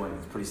what you're doing.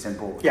 It's pretty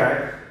simple. Okay?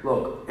 Yeah.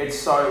 Look, it's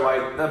so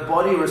the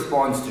body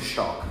responds to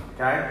shock.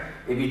 Okay.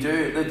 If you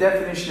do the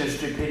definition of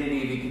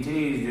stupidity, if you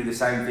continue to do the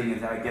same thing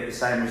and get the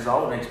same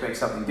result and expect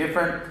something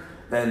different,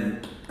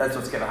 then that's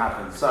what's going to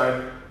happen.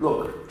 So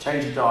look,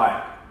 change your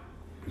diet,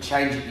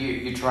 change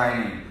your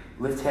training,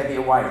 lift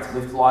heavier weights,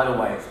 lift lighter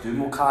weights, do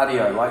more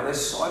cardio. Like there's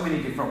so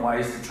many different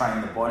ways to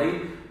train the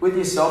body. With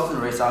yourself,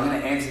 Narissa, I'm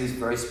going to answer this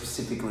very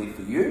specifically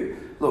for you.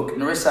 Look,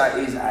 Narissa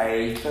is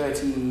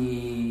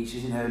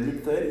she's in her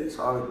mid-30s.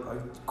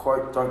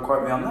 Don't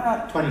quote me on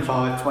that.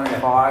 25.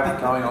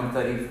 25, going on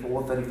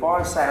 34,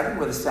 35. I think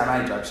we're the same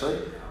age actually.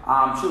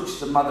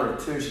 She's a mother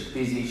of two, she's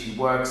busy, she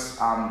works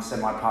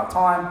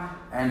semi-part-time,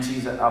 and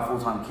she's a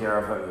full-time carer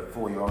of her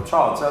 4-year-old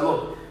child.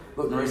 So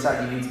look,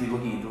 Narissa, you need to be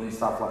looking at doing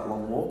stuff like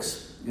long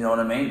walks, you know what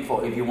I mean?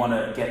 For if you want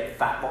to get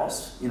fat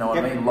loss, you know what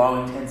I mean?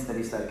 Low intense,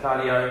 steady state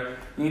cardio.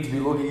 You need to be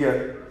looking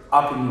at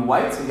upping your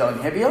weights and going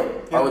heavier.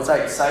 Yep. I would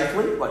say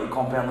safely, like your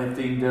compound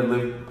lifting,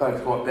 deadlift, back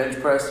squat, bench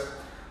press.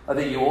 I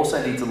think you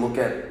also need to look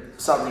at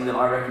something that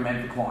I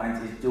recommend for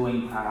clients is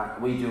doing,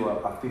 we do a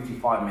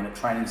 55-minute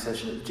training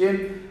session at the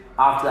gym.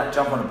 After that,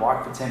 jump on a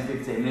bike for 10,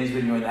 15 minutes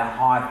when you're in that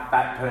high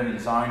fat burning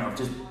zone of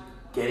just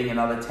getting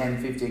another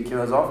 10, 15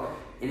 kilos off.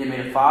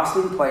 Intermittent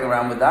fasting, playing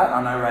around with that.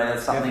 I know, Ray,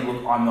 that's something,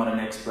 look, I'm not an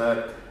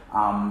expert.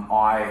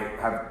 I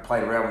have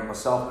played around with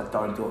myself, but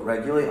don't do it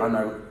regularly. I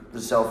know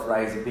yourself,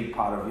 Ray, is a big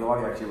part of your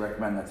life. I actually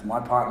recommend that to my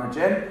partner,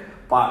 Jen.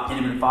 But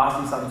intermittent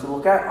fasting is something to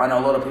look at. I know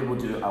a lot of people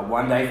do a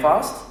 1-day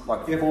fast,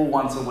 like full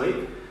once a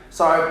week.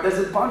 So there's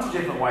a bunch of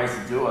different ways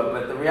to do it,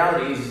 but the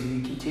reality is if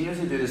you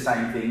continuously do the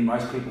same thing,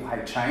 most people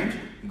hate change.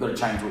 You've got to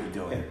change what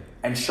you're doing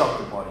and shock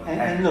the body.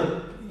 And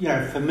look, you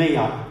know, for me,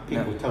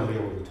 people tell me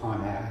all the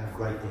time how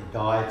great their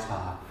diets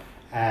are.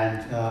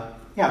 And,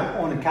 you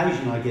know, on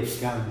occasion I get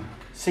to go and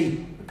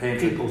see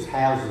people's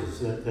houses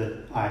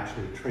that I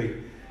actually treat.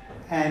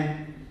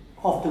 And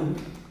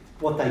often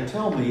what they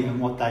tell me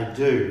and what they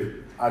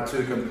do are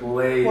two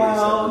completely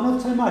well,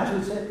 not so much.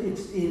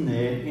 It's in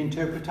their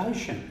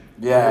interpretation.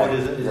 Yeah. What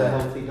is a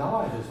healthy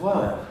diet as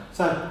well. Yeah.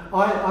 So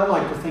I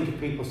like to think of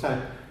people say,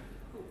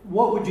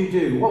 what would you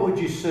do? What would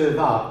you serve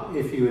up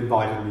if you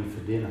invited me for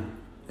dinner?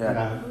 Yeah. You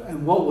know,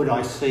 and what would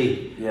I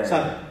see? Yeah.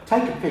 So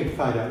take a big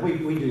photo. We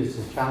do this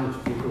as a challenge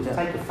for people. Yeah.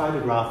 Take a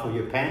photograph of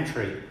your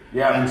pantry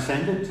and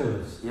send it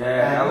to us.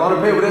 Yeah, and a lot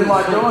of people didn't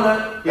like doing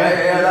it.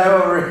 Yeah, they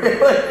were really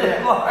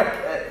didn't like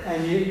it.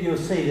 And you'll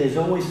see there's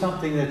always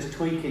something that's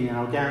tweaking, and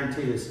I'll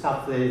guarantee there's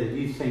stuff there that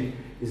you think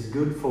is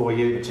good for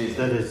you,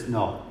 that is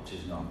not. Which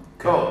is not.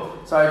 Cool.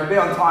 So to be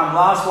on time,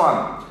 last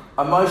one.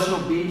 Emotional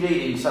binge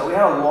eating. So we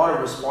had a lot of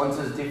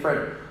responses,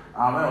 different.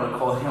 I don't want to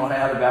call anyone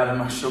out about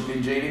emotional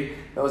binge eating.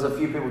 There was a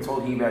few people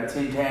talking about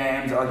Tim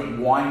Tams. I think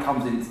wine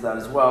comes into that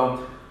as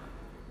well.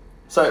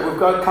 So we've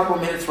got a couple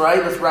of minutes, Ray.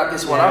 Let's wrap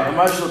this one up.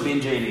 Emotional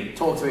binge eating.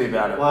 Talk to me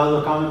about it. Well,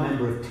 look, I'm a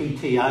member of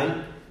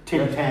TTA,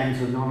 Tim Tams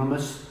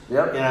Anonymous.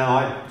 Yep. You know,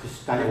 I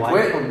just stay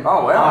away from.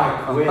 Oh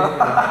wow. I quit.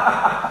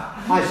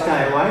 I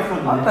stay away from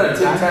them. I've had a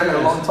Tim Tam in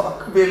a long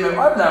time.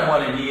 I've known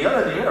one in a year.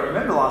 I don't even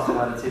remember last time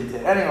I had a Tim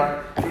Tam.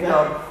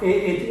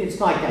 Anyway, it's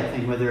like that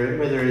thing.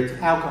 Whether it's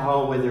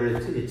alcohol, whether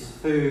it's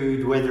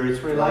food, whether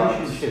it's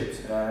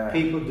relationships.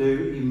 People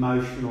do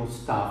emotional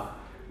stuff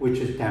which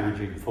is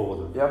damaging for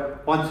them.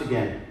 Yep. Once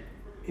again,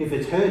 if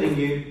it's hurting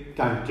you,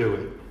 don't do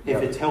it.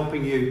 If it's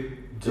helping you,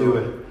 do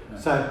it.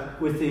 So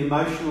with the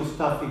emotional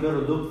stuff, you've got to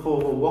look for,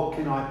 well, what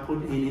can I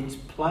put in its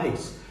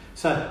place?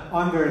 So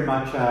I'm very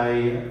much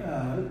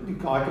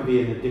I could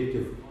be an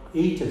addictive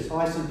eater, so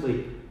I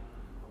simply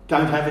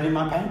don't have it in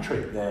my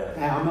pantry.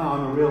 Yeah. I'm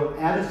a real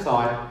out of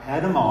sight,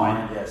 out of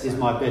mind is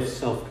my best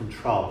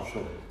self-control.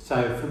 Sure.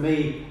 So for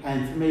me,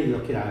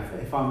 look, you know,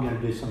 if I'm going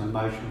to do some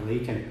emotional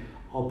eating,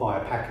 I'll buy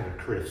a packet of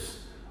crisps.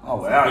 Oh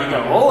wow, you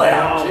go all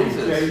out.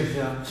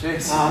 Jesus.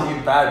 Jesus,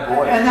 you bad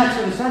boy. And that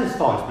sort of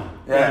satisfies me,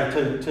 you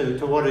know,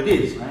 to what it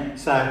is. Right.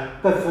 So,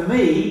 but for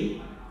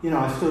me, you know,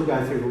 I still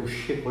go through,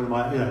 shit, what am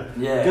I,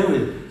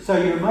 doing? So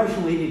your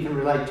emotional eating can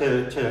relate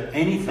to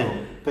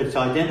anything, but it's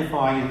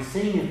identifying and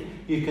seeing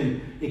if you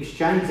can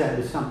exchange that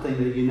with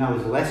something that you know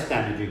is less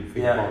damaging for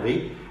your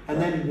body,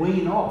 and then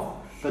wean off.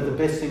 But the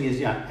best thing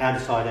is, out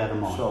of sight, out of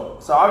mind. Sure.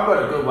 So I've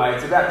got a good way.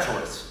 It's about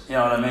choice. You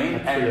know what I mean?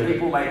 Absolutely. And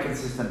people make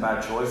consistent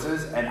bad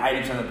choices, and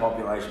 80% of the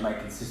population make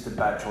consistent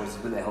bad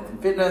choices with their health and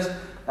fitness.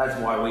 That's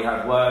why we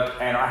have work.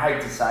 And I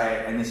hate to say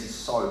it, and this is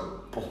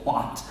so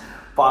blunt,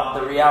 but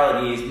the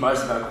reality is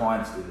most of our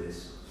clients do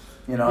this.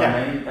 You know what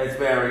I mean? It's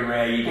very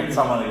rare. You get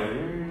someone who go,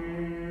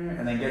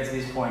 and then get to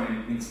this point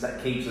and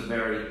that keeps a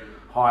very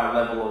high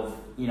level of,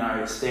 you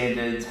know,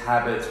 standards,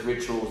 habits,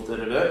 rituals,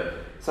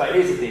 So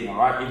here's the thing, all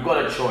right? You've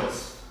got a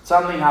choice.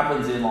 Something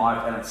happens in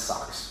life and it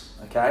sucks,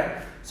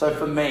 okay? So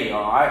for me,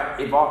 all right,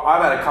 if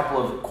I've had a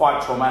couple of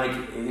quite traumatic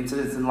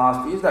incidents in the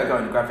last few years, I go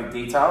into graphic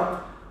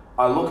detail.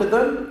 I look at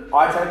them,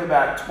 I take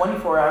about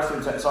 24 hours to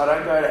return, so I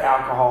don't go to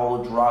alcohol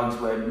or drugs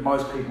where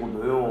most people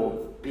do, or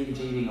binge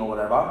eating or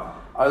whatever.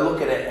 I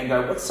look at it and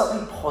go, what's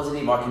something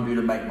positive I can do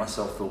to make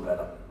myself feel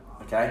better,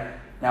 okay?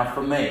 Now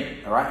for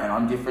me, all right, and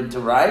I'm different to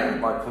Ray,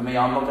 like for me,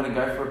 I'm not going to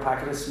go for a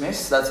packet of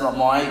Smiths. That's not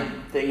my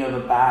thing of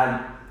a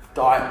bad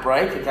diet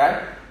break,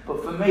 okay?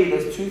 But for me,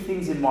 there's two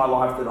things in my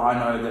life that I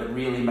know that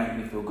really make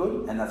me feel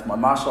good, and that's my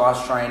martial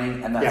arts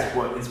training, and that's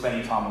work and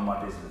spending time on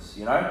my business,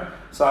 you know?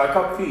 So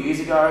a few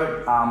years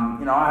ago,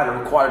 you know, I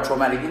had quite a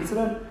traumatic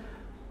incident.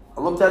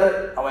 I looked at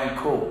it, I went,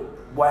 cool.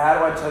 Well, how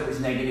do I turn this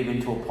negative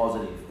into a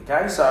positive,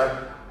 okay?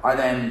 So I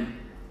then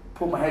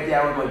put my head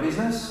down with my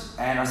business,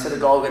 and I set a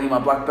goal of getting my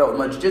black belt in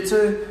my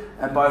jiu-jitsu,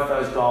 and both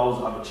those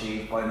goals I've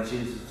achieved by the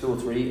jiu-jitsu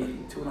 3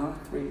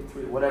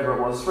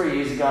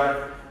 years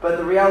ago. But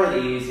the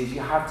reality is you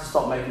have to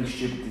stop making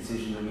stupid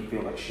decisions when you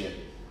feel like shit.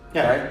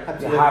 Okay?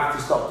 Absolutely. You have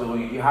to stop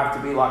doing it. You have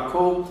to be like,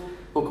 cool,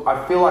 look,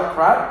 I feel like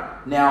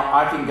crap. Now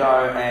I can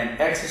go and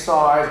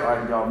exercise, or I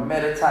can go and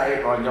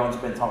meditate, or I can go and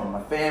spend time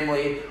with my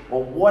family,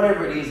 or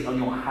whatever it is on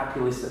your happy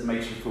list that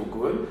makes you feel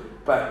good.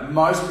 But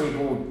most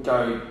people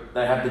go,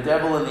 they have the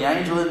devil and the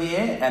angel in the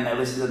air, and they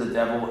listen to the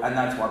devil, and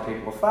that's why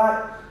people are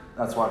fat,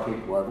 that's why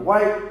people are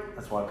overweight,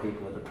 that's why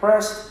people are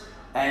depressed.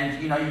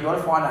 And, you know, you've got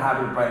to find a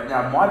habit of break.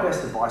 Now, my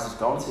best advice is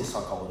go and see a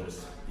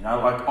psychologist. You know,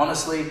 like,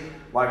 honestly,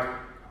 like,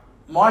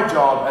 my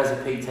job as a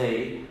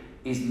PT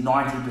is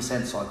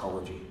 90%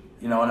 psychology.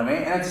 You know what I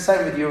mean? And it's the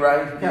same with you,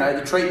 Ray. You know,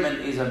 the treatment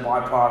is a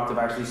byproduct of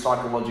actually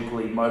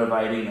psychologically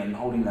motivating and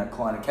holding that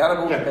client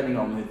accountable, depending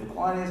on who the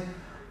client is.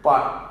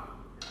 But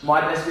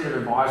my best bit of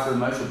advice for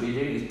emotional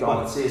binging is go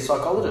and see a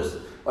psychologist.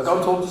 Like, go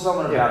and talk to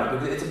someone about it,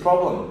 because it's a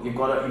problem.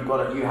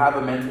 You have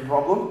a mental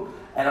problem.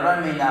 And I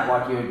don't mean that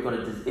like you've got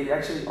a disease. It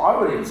actually, I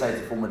would even say it's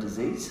a form of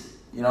disease.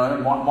 You know,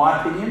 in my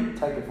opinion,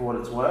 take it for what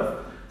it's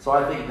worth. So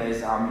I think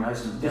there's, you know,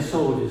 some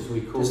disorders,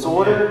 we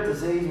call them,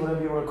 disease,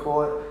 whatever you want to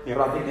call it. Yep.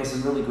 But I think there's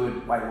some really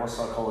good weight loss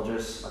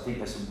psychologists. I think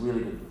there's some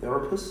really good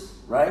therapists.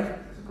 Ray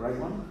is a great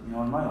one. You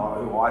know what I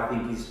mean? Who I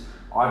think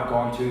I've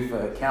gone to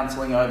for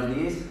counselling over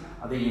the years.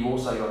 I think you've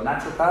also got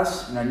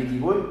naturopaths. You know, Nikki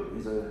Wood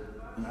is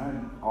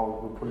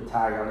we'll put a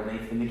tag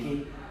underneath for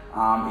Nikki.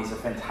 He's a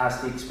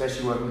fantastic,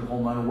 especially working with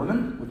hormonal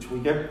women, which we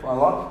get a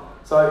lot.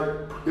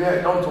 So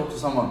yeah, go and talk to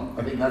someone.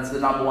 I think that's the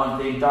number one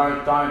thing.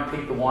 Don't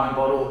pick the wine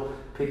bottle.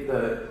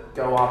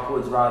 Go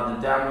upwards rather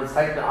than downwards.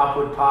 Take the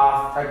upward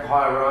path. Take the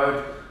higher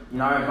road. You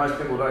know, most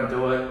people don't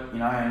do it. You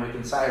know, and we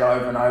can say it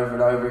over and over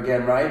and over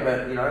again, Ray.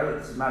 But you know,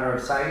 it's a matter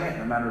of saying it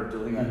and a matter of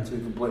doing it. Two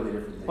completely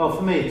different things. Well,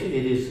 for me,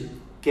 it is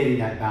getting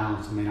that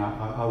balance. I mean,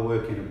 I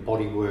work in a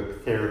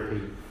bodywork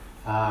therapy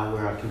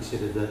where I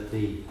consider that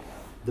the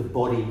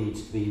body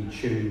needs to be in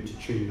tune to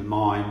tune the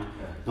mind,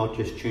 not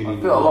just tuning.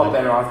 I feel a lot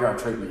better after our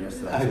treatment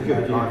yesterday. Oh,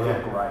 good, I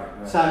feel great.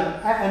 Yeah. So,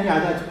 and you know,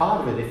 that's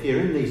part of it. If you're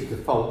in these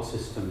default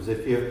systems,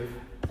 if you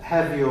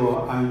have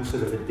your own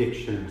sort of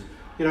addictions,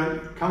 you know,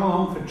 come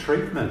along for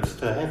treatments,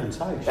 to heaven's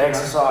sake.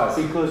 Exercise.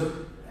 You know?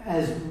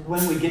 Because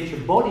when we get your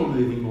body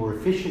moving more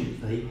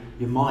efficiently,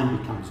 your mind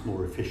becomes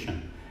more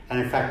efficient. And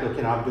in fact, look,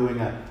 you know, I'm doing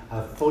a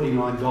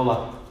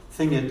 $49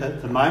 thing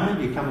at the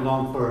moment. You come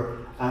along for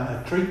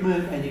a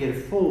treatment and you get a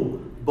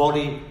full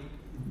body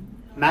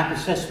map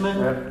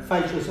assessment,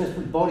 facial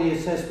assessment, body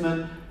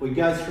assessment. We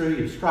go through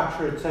your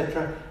structure,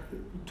 etc.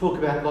 Talk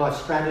about life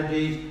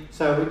strategies.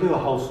 So we do a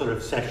whole sort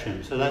of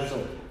session. So that's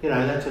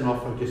that's an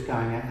offer I'm just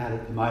going out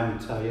at the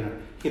moment. So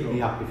hit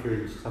me up if you're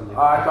into something.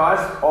 All right,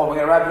 guys. We're going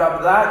to wrap it up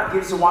with that.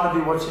 Give us a one of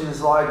you watching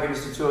this live. Give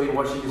us a two of you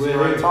watching this in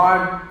real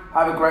time.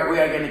 Have a great week. We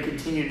are going to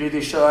continue to do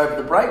this show over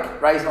the break.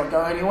 Ray's not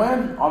going anywhere.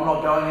 I'm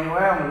not going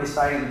anywhere. I'm going to be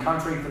staying in the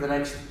country for the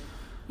next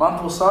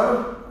month or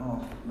so.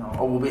 Oh, no,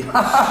 I will be. Hope.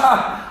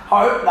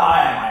 No,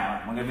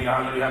 I am. I'm going to be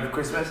home for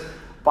Christmas.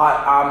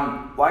 But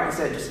like I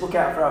said, just look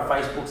out for our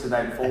Facebooks the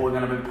day before. We're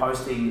going to be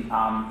posting,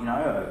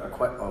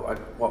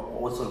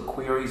 what sort of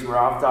queries we're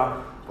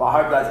after. But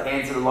I hope that's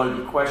answered a lot of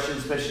your questions,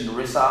 especially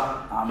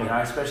Larissa.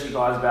 Especially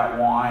guys about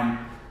wine,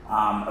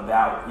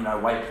 about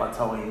weight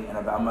plateauing, and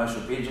about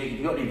emotional binging. If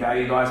you've got any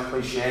value, guys,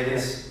 please share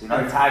this.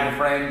 Tag a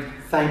friend.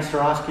 Thanks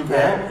for asking for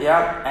help.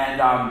 Yeah,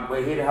 and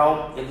we're here to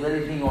help. If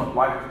there's anything,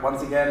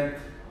 once again,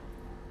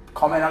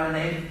 comment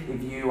underneath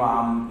if you've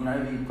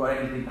got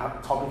anything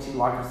topics you'd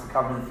like us to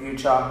cover in the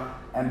future,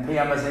 and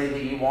PM us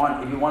anything you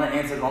want. If you want to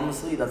answer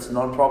anonymously, that's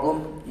not a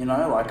problem.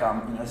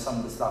 Some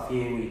of the stuff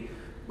here we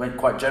went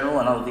quite general,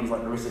 and other things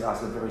like Larissa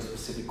asked a very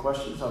specific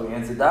question, so we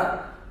answered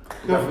that.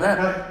 Good. Go from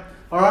there.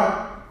 All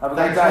right. Have a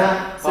great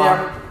day. See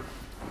ya.